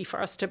opportunity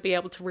for us to be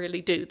able to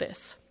really do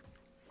this.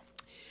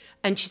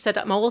 And she said,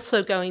 I'm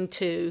also going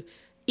to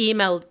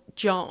email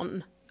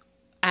John,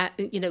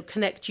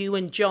 connect you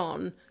and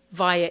John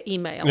via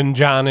email. And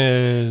John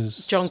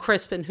is? John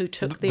Crispin, who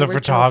took the original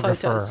photographer.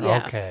 Photos.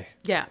 Yeah. Okay.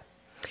 Yeah.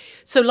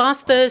 So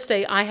last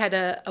Thursday, I had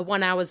a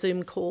 1 hour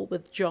Zoom call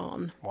with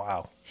John.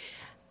 Wow.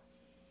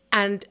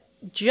 And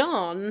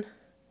John,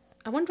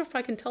 I wonder if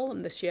I can tell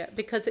them this yet,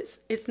 because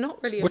it's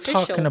not really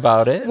official. We're talking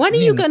about it. When are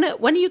you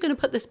gonna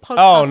put this podcast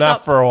up? Oh,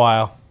 not for a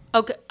while.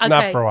 Okay.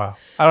 Not for a while.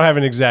 I don't have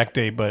an exact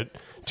date, but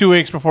 2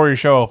 weeks before your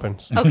show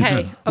opens.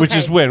 Okay. Which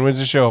is when? When's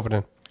the show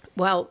opening?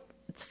 Well,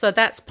 so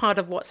that's part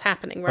of what's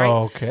happening, right?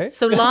 Okay.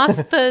 So last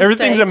Thursday...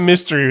 Everything's a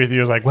mystery with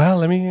you. It's like, well,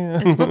 let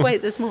me... But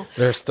wait, there's more.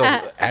 There's still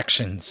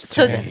actions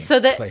to be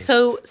placed.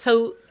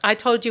 So I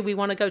told you we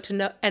want to go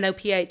to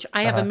NOPH.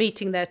 I have a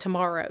meeting there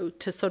tomorrow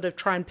to sort of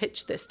try and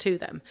pitch this to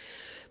them.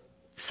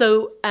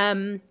 So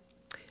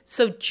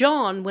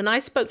John, when I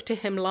spoke to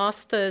him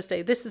last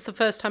Thursday, this is the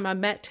first time I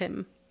met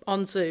him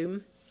on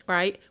Zoom,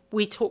 right?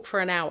 We talked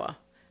for an hour,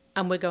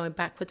 and we're going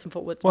backwards and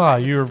forwards. Wow,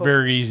 you're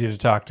very easy to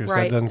talk to, so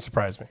right. that doesn't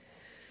surprise me.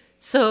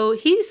 So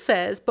he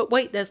says, but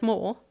wait, there's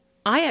more.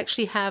 I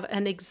actually have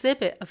an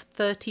exhibit of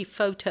 30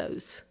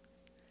 photos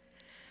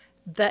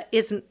that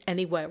isn't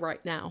anywhere right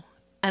now.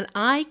 And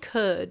I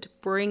could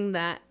bring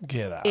that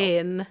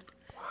in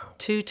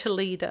to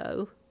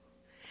Toledo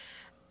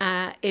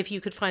if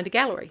you could find a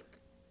gallery.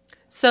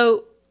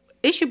 So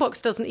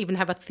IssueBox doesn't even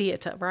have a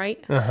theater,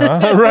 right?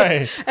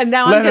 Right. And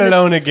now Let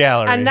alone a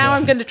gallery. And now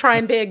I'm going to try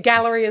and be a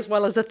gallery as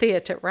well as a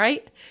theater,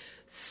 right?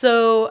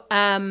 So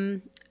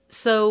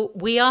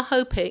we are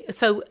hoping.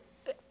 So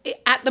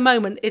at the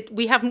moment,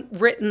 we haven't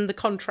written the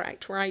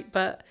contract, right?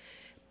 But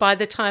by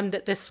the time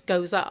that this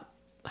goes up,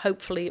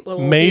 hopefully it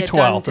will all May be a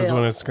done 12th is deal.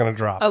 when it's going to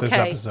drop, this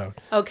episode.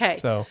 Okay.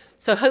 So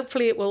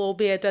hopefully it will all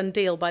be a done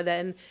deal by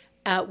then.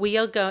 We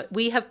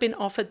have been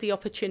offered the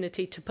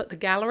opportunity to put the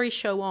gallery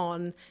show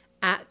on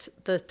at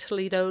the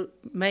Toledo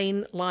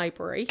Main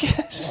Library.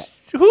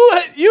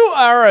 You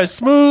are a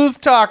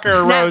smooth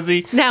talker,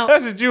 Rosie. Now,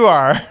 that's what you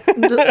are.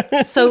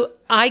 So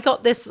I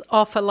got this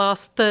offer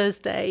last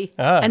Thursday,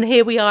 and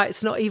here we are.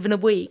 It's not even a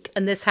week,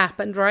 and this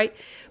happened, right?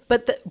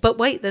 But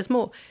wait, there's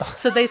more.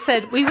 So they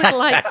said we would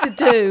like to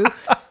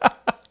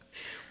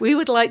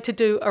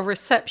do a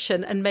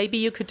reception, and maybe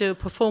you could do a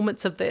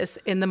performance of this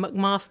in the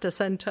McMaster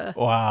Center.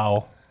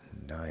 Wow.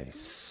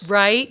 Nice.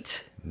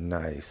 Right?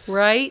 Nice.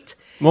 Right?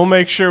 We'll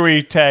make sure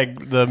we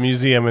tag the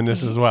museum in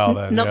this as well,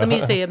 then. Not the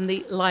museum,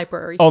 the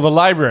library. Oh, the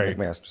library.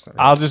 McMaster Center.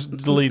 I'll just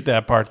delete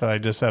that part that I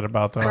just said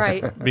about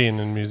the being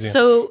in the museum.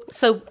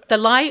 So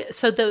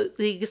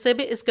the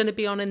exhibit is going to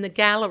be on in the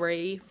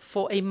gallery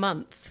for a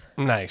month.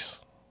 Nice.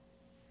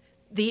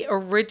 The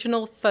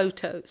original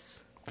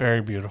photos.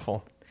 Very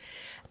beautiful.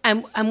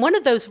 And one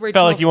of those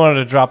original... Felt like you wanted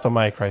to drop the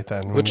mic right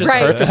then. Which is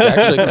perfect,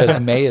 actually, because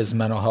May is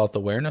Mental Health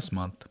Awareness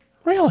Month.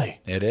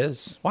 Really? It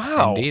is.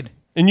 Wow. Indeed.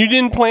 And you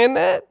didn't plan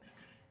that?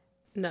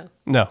 No.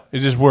 No, it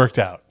just worked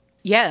out.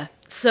 Yeah.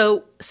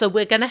 So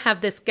we're going to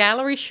have this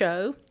gallery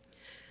show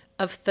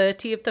of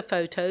 30 of the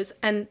photos.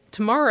 And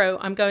tomorrow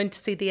I'm going to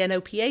see the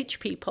NOPH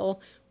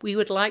people. We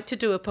would like to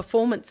do a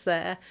performance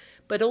there,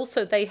 but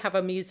also they have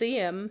a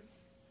museum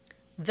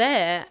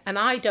there, and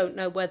I don't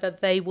know whether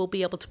they will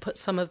be able to put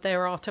some of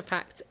their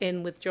artifacts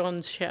in with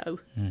John's show.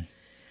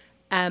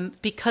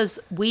 Because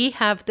we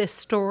have this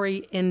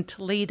story in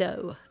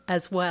Toledo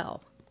as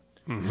well.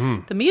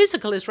 Mm-hmm. The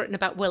musical is written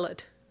about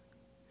Willard,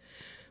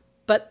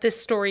 but this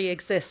story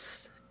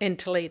exists in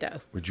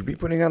Toledo. Would you be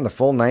putting on the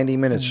full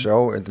 90-minute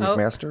show at the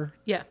McMaster?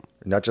 Yeah.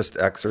 Not just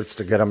excerpts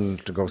to get them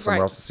to go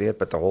somewhere else to see it,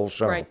 but the whole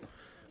show. Right.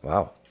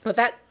 Wow. Well,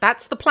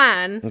 that's the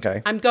plan.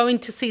 Okay. I'm going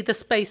to see the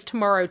space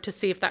tomorrow to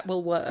see if that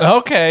will work.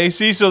 Okay.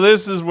 See, so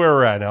this is where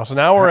we're at now. So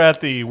now we're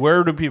at the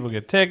where do people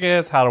get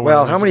tickets? How do we?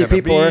 Well, how many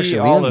people are actually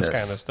all in this this?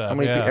 kind of stuff. How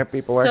many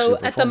people are So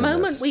actually at the performing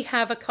moment this? we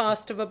have a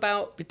cast of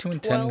about Between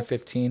 12, 10 and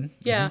 15.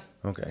 Yeah,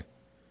 Okay.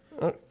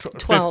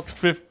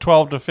 12.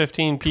 12 to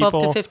 15 people.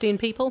 12 to 15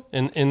 people.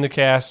 In the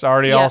cast,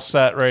 already all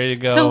set, ready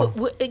to go.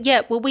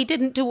 So we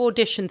didn't do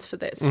auditions for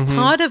this.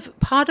 Part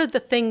of the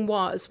thing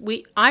was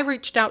I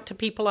reached out to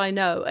people I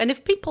know, and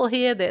if people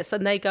hear this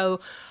and they go,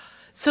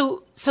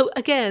 so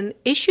again,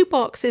 Issue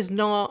Box is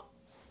not.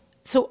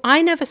 So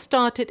I never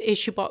started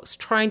Issue Box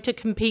trying to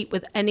compete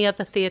with any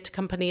other theatre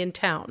company in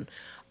town.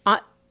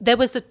 There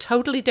was a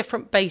totally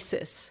different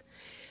basis,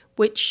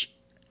 which.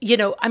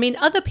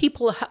 Other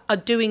people are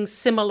doing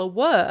similar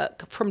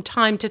work from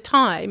time to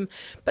time,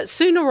 but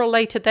sooner or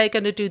later they're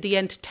going to do the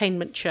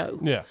entertainment show.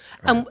 Yeah.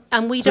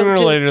 And we Sooner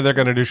don't or later they're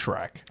going to do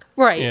Shrek.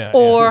 Right. Yeah,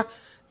 or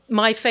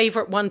my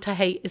favorite one to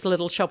hate is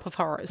Little Shop of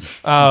Horrors.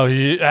 Oh,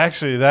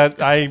 actually, that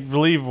I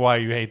believe why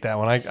you hate that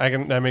one.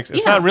 That makes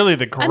it's not really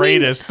the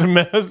greatest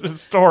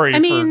story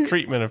for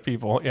treatment of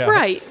people. Yeah.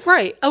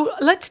 Right. Oh,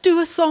 let's do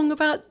a song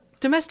about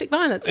domestic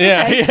violence.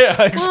 Okay.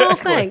 Yeah, exactly. Well,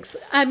 thanks.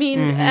 I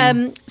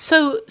mean,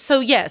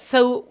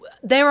 so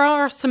there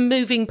are some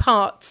moving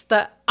parts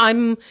that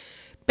I'm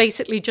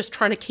basically just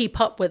trying to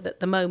keep up with at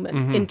the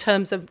moment in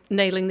terms of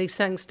nailing these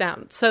things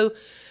down. So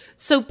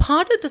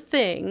part of the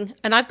thing,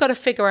 and I've got to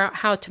figure out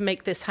how to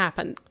make this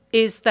happen,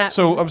 is that...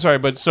 So, I'm sorry,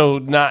 but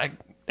not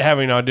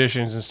having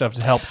auditions and stuff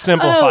to help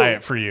simplify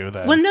it for you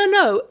then?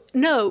 Well,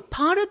 no.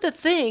 Part of the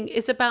thing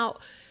is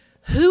about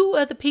who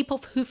are the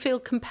people who feel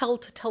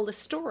compelled to tell the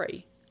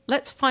story.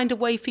 Let's find a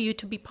way for you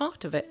to be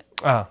part of it.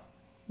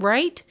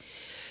 Right?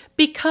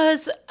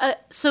 Because,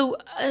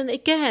 and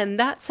again,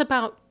 that's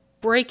about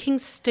breaking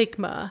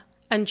stigma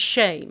and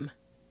shame,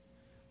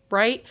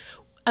 right?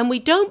 And we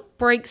don't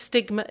break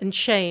stigma and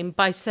shame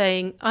by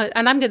saying,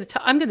 and I'm going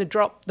to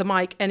drop the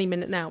mic any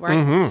minute now, right?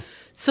 Mm-hmm.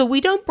 So we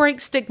don't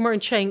break stigma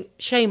and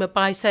shame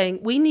by saying,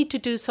 we need to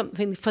do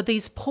something for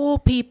these poor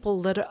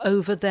people that are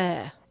over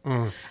there.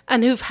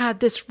 And who've had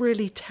this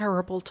really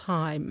terrible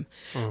time.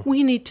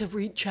 We need to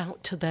reach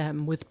out to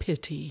them with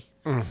pity.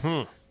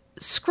 Mm-hmm.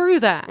 Screw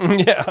that.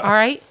 Yeah. All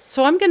right?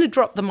 So I'm going to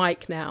drop the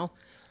mic now.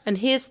 And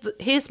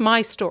here's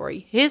my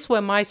story. Here's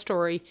where my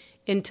story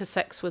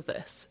intersects with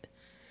this.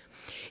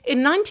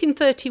 In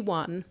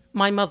 1931,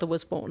 my mother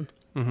was born.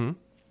 Mm-hmm.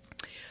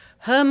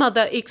 Her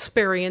mother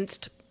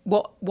experienced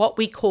what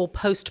we call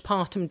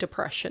postpartum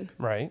depression.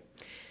 Right.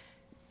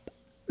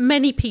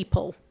 Many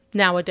people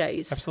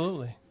nowadays...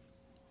 Absolutely.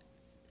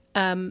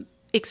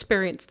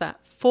 Experienced that.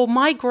 For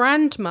my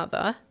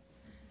grandmother,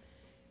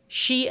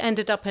 she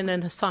ended up in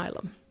an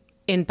asylum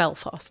in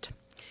Belfast.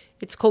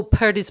 It's called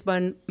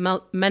Purdysburn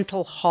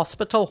Mental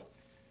Hospital.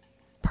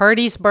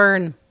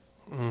 Purdysburn.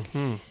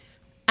 Mm-hmm.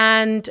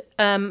 And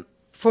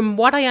from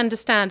what I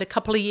understand, a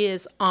couple of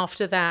years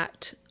after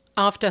that,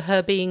 after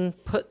her being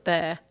put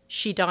there,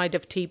 she died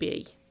of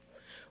TB,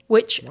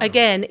 which,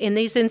 again, in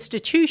these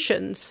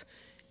institutions,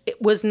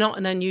 it was not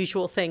an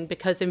unusual thing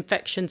because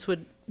infections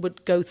would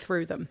go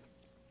through them.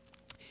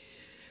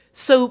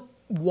 So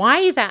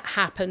why that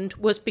happened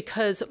was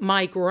because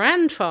my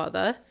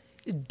grandfather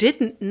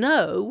didn't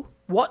know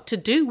what to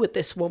do with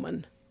this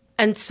woman.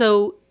 And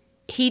so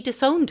he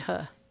disowned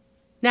her.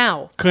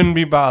 Now, couldn't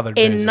be bothered.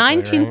 In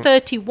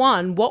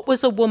 1931, right? What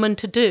was a woman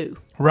to do?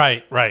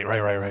 Right.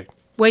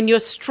 When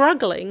you're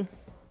struggling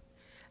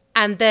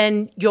and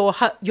then your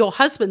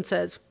husband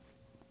says,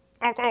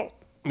 okay.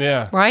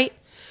 Yeah. Right?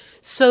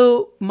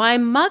 So my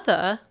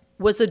mother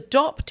was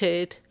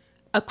adopted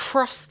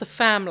across the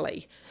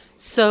family.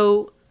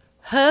 So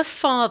her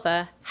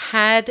father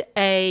had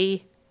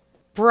a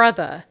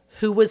brother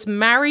who was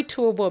married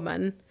to a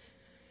woman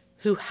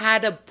who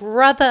had a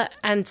brother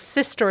and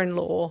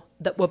sister-in-law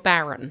that were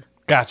barren.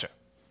 Gotcha.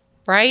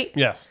 Right?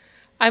 Yes.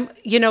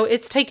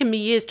 It's taken me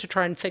years to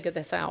try and figure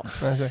this out.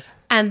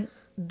 And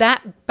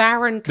that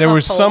barren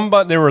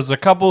couple... There was a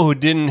couple who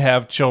didn't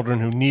have children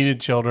who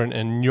needed children,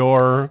 and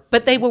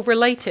but they were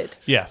related.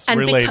 Yes, and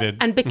related.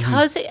 And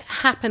because it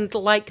happened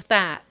like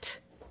that,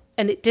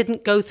 and it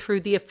didn't go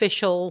through the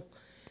official,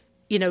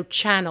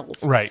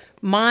 channels. Right.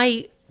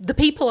 The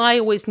people I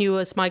always knew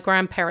as my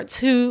grandparents,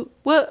 who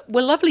were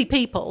lovely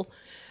people,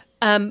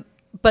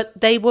 but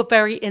they were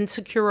very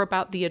insecure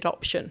about the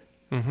adoption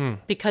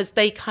because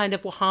they kind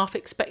of were half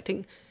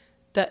expecting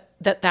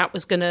that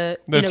was going to,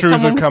 The truth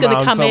someone would was come going to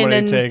out and come in somebody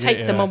and take take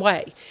it, them yeah.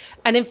 away.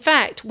 And in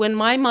fact, when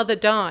my mother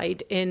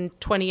died in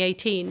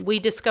 2018, we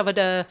discovered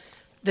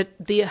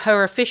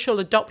her official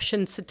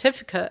adoption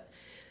certificate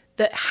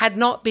that had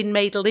not been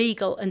made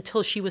legal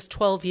until she was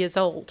 12 years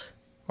old.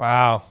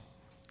 Wow.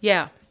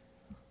 Yeah.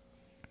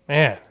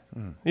 Man.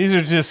 These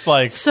are just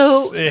like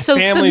So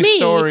family for me,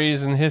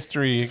 stories and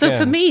history. So again.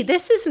 for me,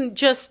 this isn't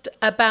just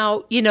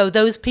about,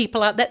 those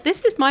people out there.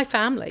 This is my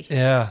family.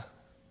 Yeah.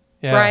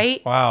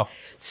 Right? Wow.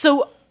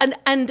 So,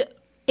 and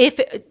if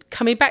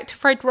coming back to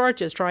Fred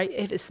Rogers, right?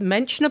 If it's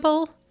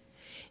mentionable,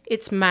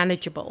 it's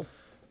manageable,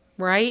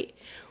 right?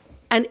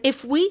 And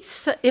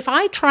if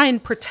I try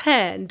and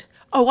pretend,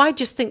 I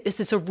just think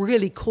this is a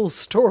really cool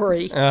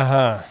story,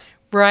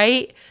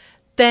 right?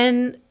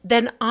 Then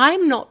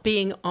I'm not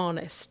being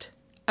honest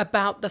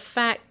about the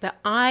fact that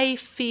I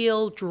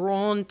feel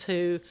drawn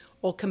to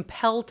or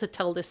compelled to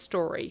tell this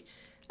story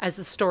as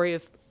the story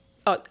of,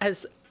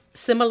 as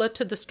similar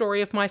to the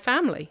story of my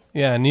family.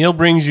 Yeah, Neil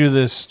brings you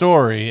this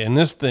story, and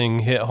this thing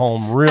hit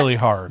home really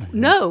hard.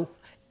 No,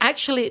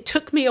 actually, it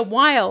took me a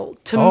while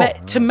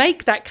to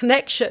make that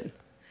connection.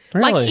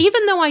 Really? Like,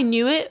 even though I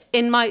knew it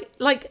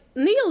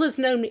Neil has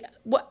known me.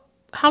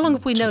 How long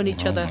have we known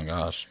each other? Oh my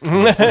gosh,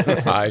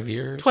 25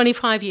 years.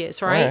 25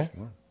 years, right? Okay.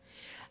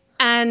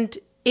 And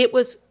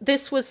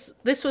this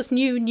was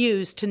new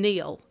news to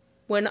Neil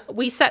when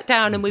we sat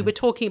down and we were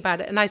talking about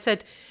it, and I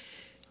said,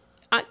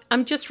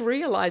 I'm just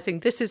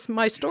realizing this is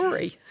my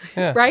story,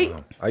 right?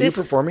 Are you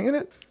performing in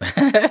it?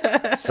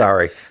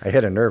 Sorry, I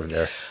hit a nerve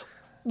there.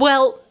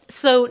 Well,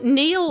 so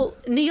Neil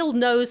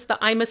knows that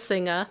I'm a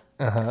singer,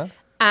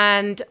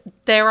 and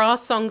there are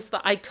songs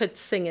that I could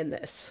sing in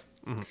this,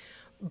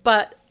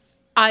 but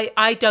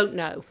I don't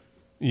know.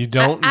 You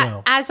don't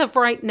know? As of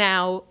right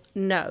now,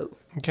 no.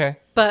 Okay.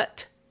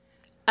 But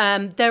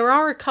there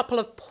are a couple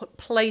of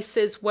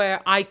places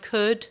where I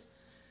could.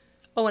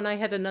 Oh, and I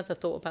had another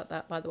thought about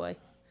that, by the way.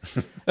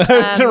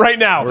 Right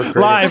now,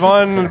 live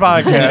on the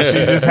podcast,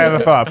 she's just had a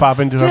thought pop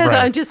into her Yes,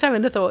 brain. I'm just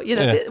having a thought.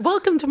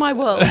 Welcome to my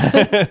world.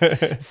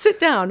 Sit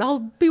down. I'll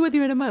be with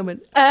you in a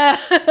moment.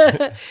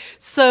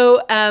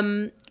 So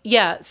there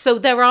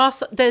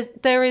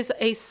is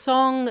a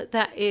song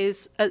that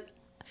is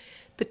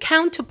the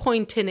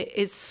counterpoint in it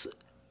is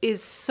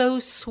so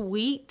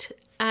sweet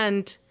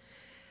and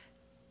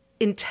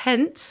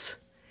intense.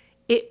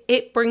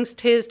 It brings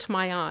tears to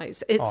my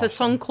eyes. It's a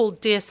song called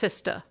Dear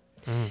Sister.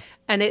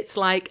 And it's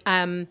like,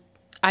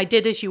 I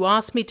did as you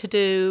asked me to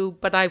do,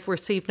 but I've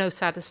received no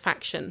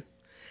satisfaction.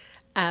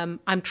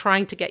 I'm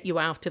trying to get you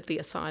out of the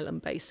asylum,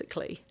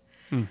 basically.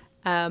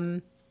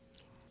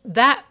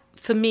 That,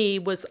 for me,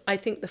 was, I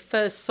think, the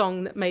first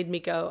song that made me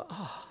go,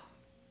 oh.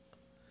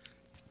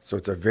 So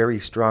it's a very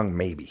strong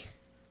maybe.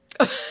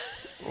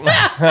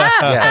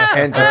 Yes.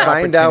 And to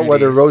find out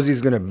whether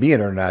Rosie's going to be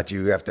in or not,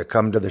 you have to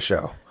come to the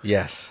show.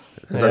 Yes.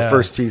 It's our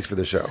first tease for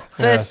the show.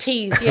 First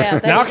tease, yeah.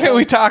 Now can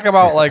we talk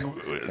about like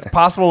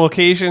possible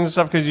locations and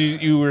stuff, because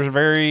you were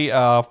very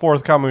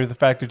forthcoming with the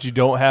fact that you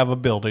don't have a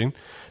building,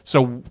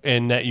 so,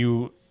 and that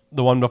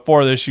the one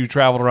before this you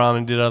traveled around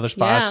and did other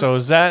spots. Yeah. So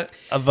is that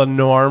the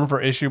norm for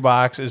Issue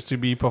Box, is to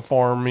be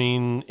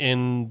performing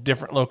in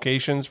different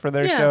locations for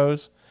their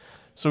shows?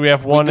 So we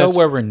have one. We go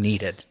where we're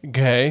needed.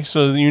 Okay,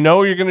 so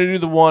you're going to do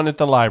the one at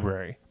the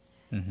library.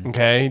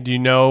 Okay, do you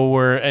know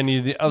where any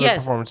of the other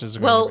performances are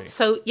going to be?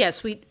 So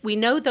yes, we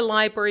know the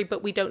library,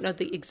 but we don't know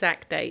the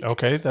exact date.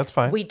 Okay, that's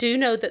fine. We do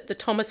know that the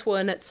Thomas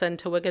Wernert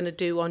Center we're going to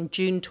do on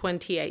June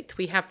 28th.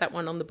 We have that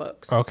one on the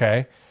books.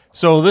 Okay,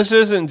 so this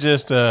isn't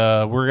just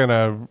it's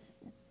going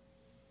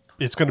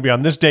to be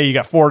on this day. You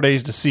got 4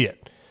 days to see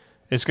it.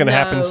 It's going to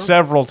happen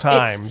several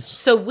times.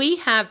 So we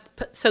have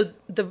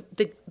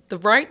the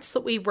rights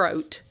that we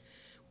wrote.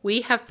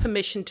 We have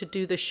permission to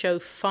do the show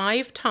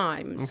 5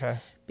 times. Okay.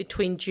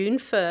 Between June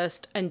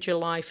 1st and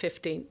July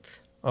 15th.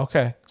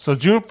 Okay. So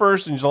June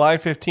 1st and July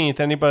 15th,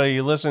 anybody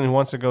listening who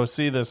wants to go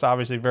see this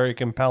obviously very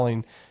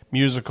compelling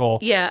musical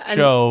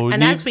show,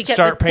 and needs to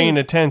start paying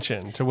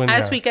attention to when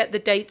we get the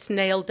dates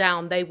nailed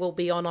down, they will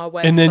be on our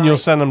website. And then you'll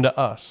send them to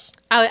us.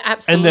 Oh,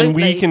 absolutely. And then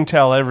we can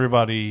tell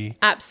everybody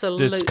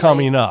that's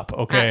coming up,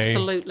 okay?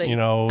 Absolutely.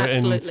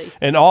 Absolutely.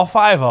 And all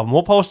 5 of them.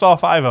 We'll post all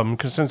 5 of them,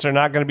 because since they're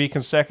not going to be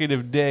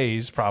consecutive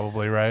days,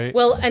 probably, right?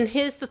 Well, and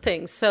here's the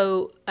thing.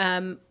 So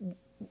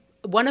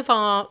one of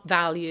our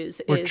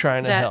values is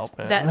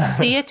that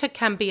theater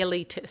can be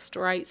elitist,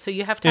 right? So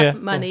you have to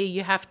have money,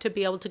 you have to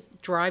be able to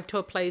drive to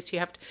a place,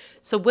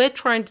 so we're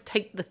trying to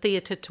take the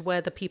theater to where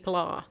the people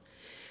are.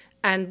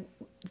 And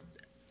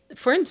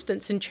for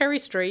instance, in Cherry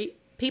Street,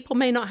 people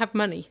may not have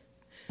money.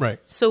 Right.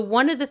 So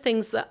one of the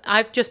things that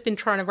I've just been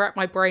trying to wrap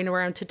my brain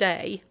around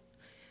today,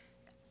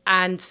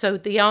 and so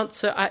the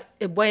answer,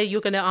 where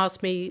you're going to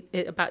ask me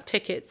about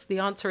tickets, the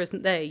answer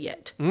isn't there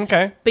yet.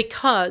 Okay.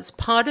 Because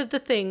part of the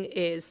thing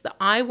is that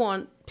I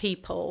want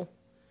people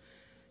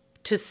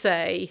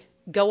to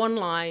go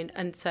online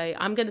and say,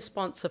 I'm going to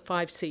sponsor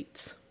 5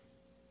 seats.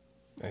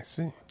 I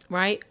see.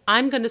 Right?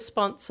 I'm going to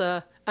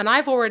sponsor, and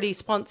I've already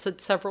sponsored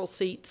several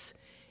seats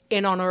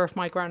in honor of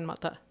my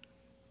grandmother.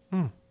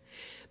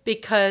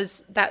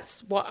 Because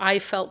that's what I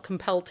felt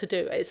compelled to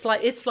do. It's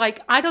like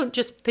I don't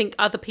just think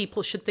other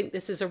people should think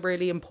this is a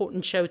really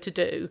important show to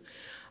do.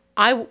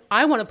 I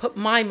want to put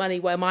my money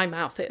where my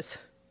mouth is,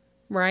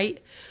 right?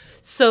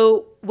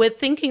 So we're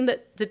thinking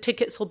that the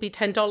tickets will be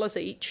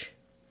 $10 each,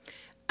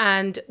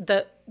 and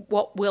that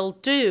what we'll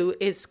do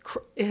is,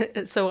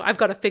 so I've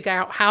got to figure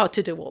out how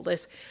to do all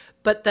this,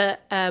 but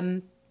that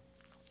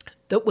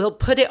we'll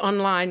put it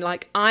online.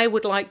 Like, I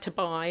would like to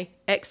buy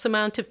X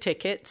amount of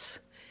tickets.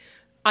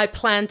 I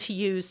plan to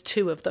use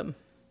 2 of them.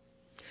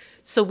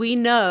 So we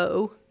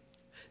know,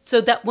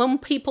 so that when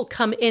people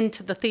come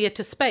into the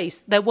theatre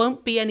space, there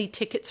won't be any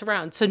tickets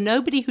around. So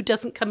nobody who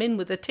doesn't come in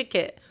with a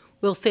ticket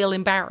will feel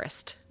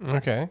embarrassed.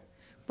 Okay.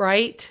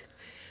 Right?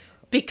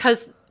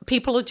 Because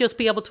people will just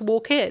be able to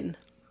walk in.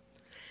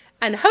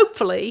 And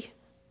hopefully,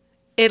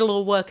 it'll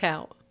all work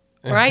out.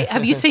 Right?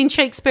 Have you seen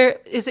Shakespeare?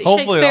 Is it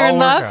Hopefully Shakespeare in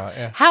it'll all Love? work out,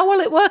 yeah. How will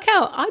it work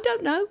out? I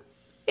don't know.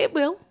 It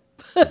will.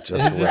 It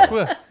just It just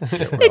will.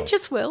 It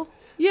just will.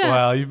 Yeah.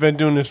 Well, you've been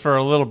doing this for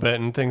a little bit,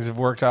 and things have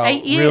worked out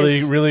 8 years.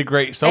 really, really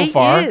great so 8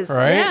 far, years,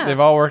 right? yeah. They've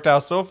all worked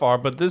out so far,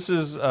 but this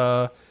is,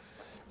 boy,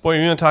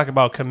 you're going to talk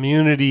about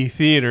community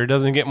theater. It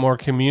doesn't get more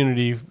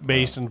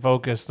community-based and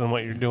focused than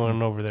what you're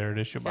doing over there at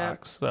Issue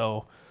Box.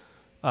 So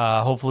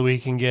hopefully we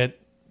can get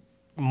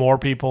more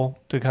people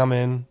to come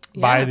in,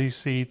 buy these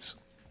seats.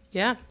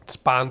 Yeah.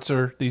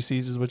 Sponsor these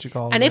seats is what you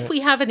call them. And if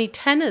we have any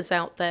tenors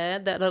out there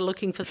that are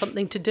looking for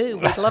something to do,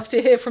 we'd love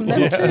to hear from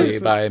them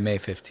too. By May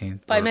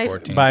 15th. By or May-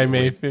 14th. By May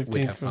we have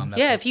 15th. found that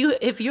Yeah, if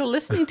you're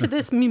listening to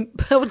this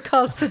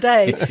podcast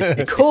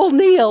today, call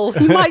Neil.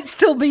 He might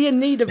still be in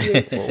need of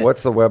you.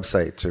 What's the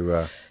website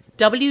to?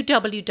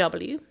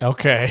 www.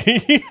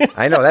 Okay.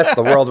 I know that's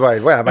the World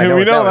Wide Web. I know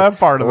we what know that that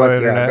part of the What's-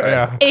 internet, go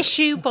ahead. yeah.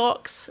 Issue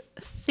Box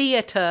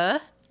Theatre,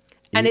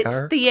 and it's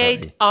E-R?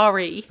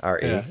 theatre.org.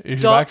 R-E.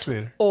 Issue Box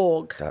Theater.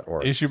 .org.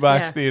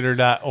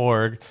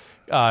 Issueboxtheater.org.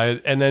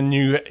 And then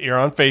you're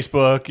on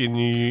Facebook, and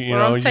you We're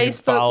know on you can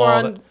Facebook. follow We're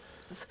all on.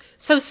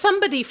 So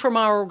somebody from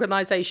our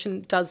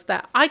organization does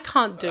that. I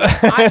can't do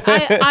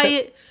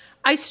it.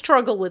 I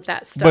struggle with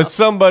that stuff. But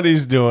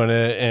somebody's doing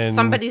it, and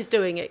Somebody's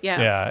doing it.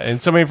 Yeah. yeah,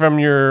 and somebody from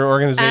your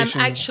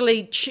organization.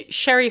 Actually,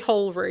 Sherry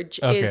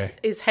Holridge Okay.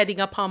 is heading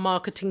up our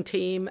marketing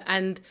team,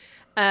 and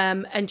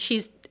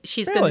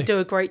she's going Really? to do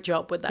a great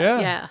job with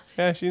that.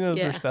 Yeah. she knows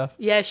her Yeah. stuff.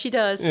 Yeah, she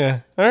does.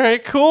 Yeah. All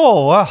right.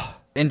 Cool. Wow.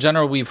 in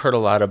general, we've heard a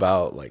lot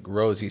about like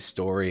Rosie's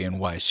story and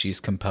why she's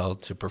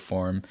compelled to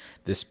perform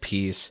this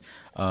piece.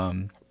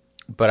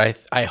 But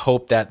I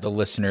hope that the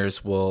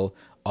listeners will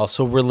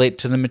also relate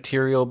to the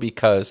material,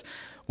 because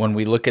when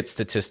we look at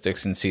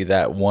statistics and see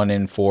that 1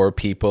 in 4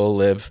 people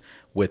live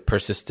with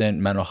persistent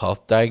mental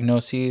health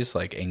diagnoses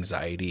like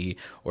anxiety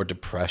or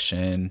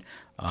depression,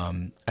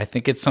 I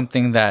think it's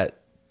something that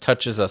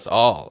touches us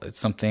all. It's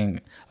something,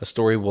 a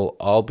story we'll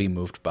all be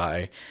moved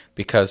by,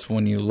 because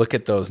when you look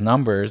at those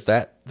numbers,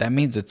 that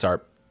means it's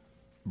our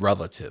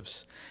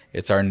relatives,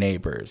 it's our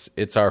neighbors,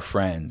 it's our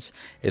friends.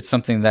 It's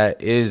something that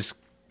is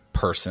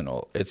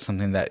personal. It's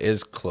something that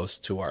is close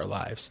to our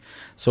lives.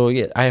 So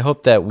yeah, I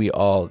hope that we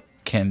all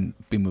can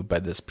be moved by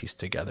this piece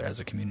together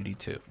as a community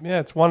too. Yeah,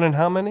 it's 1 in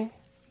how many?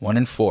 1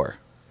 in 4.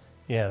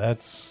 Yeah,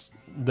 that's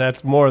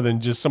more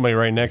than just somebody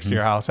right next to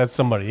your house. That's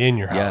somebody in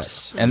your house.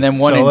 Yes, and then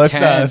 1 So in let's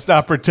 10. let's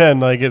not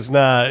pretend like it's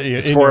not.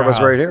 It's in 4 your of us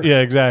house. right here.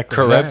 Yeah, exactly.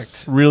 Correct.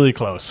 That's really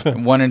close.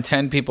 1 in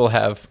 10 people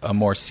have a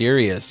more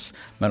serious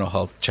mental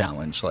health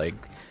challenge, like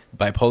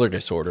bipolar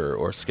disorder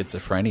or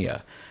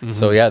schizophrenia.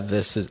 So yeah,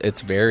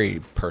 it's very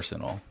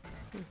personal.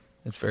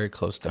 It's very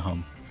close to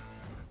home.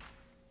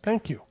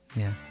 Thank you.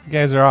 Yeah. You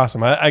guys are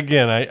awesome. I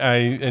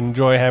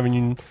enjoy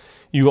having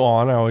you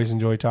on. I always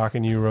enjoy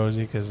talking to you,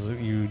 Rosie, because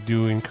you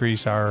do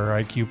increase our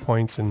IQ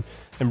points and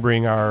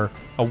bring our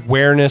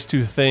awareness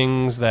to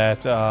things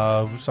that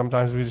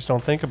sometimes we just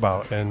don't think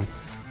about. And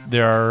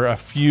there are a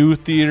few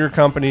theater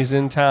companies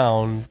in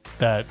town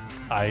that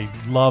I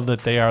love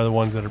that they are the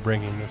ones that are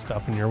bringing this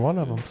stuff, and you're one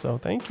of them. So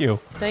thank you.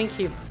 Thank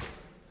you.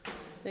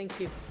 Thank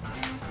you.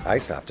 I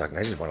stopped talking.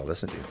 I just want to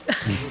listen to you.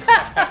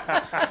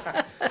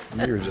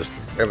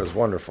 It was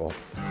wonderful.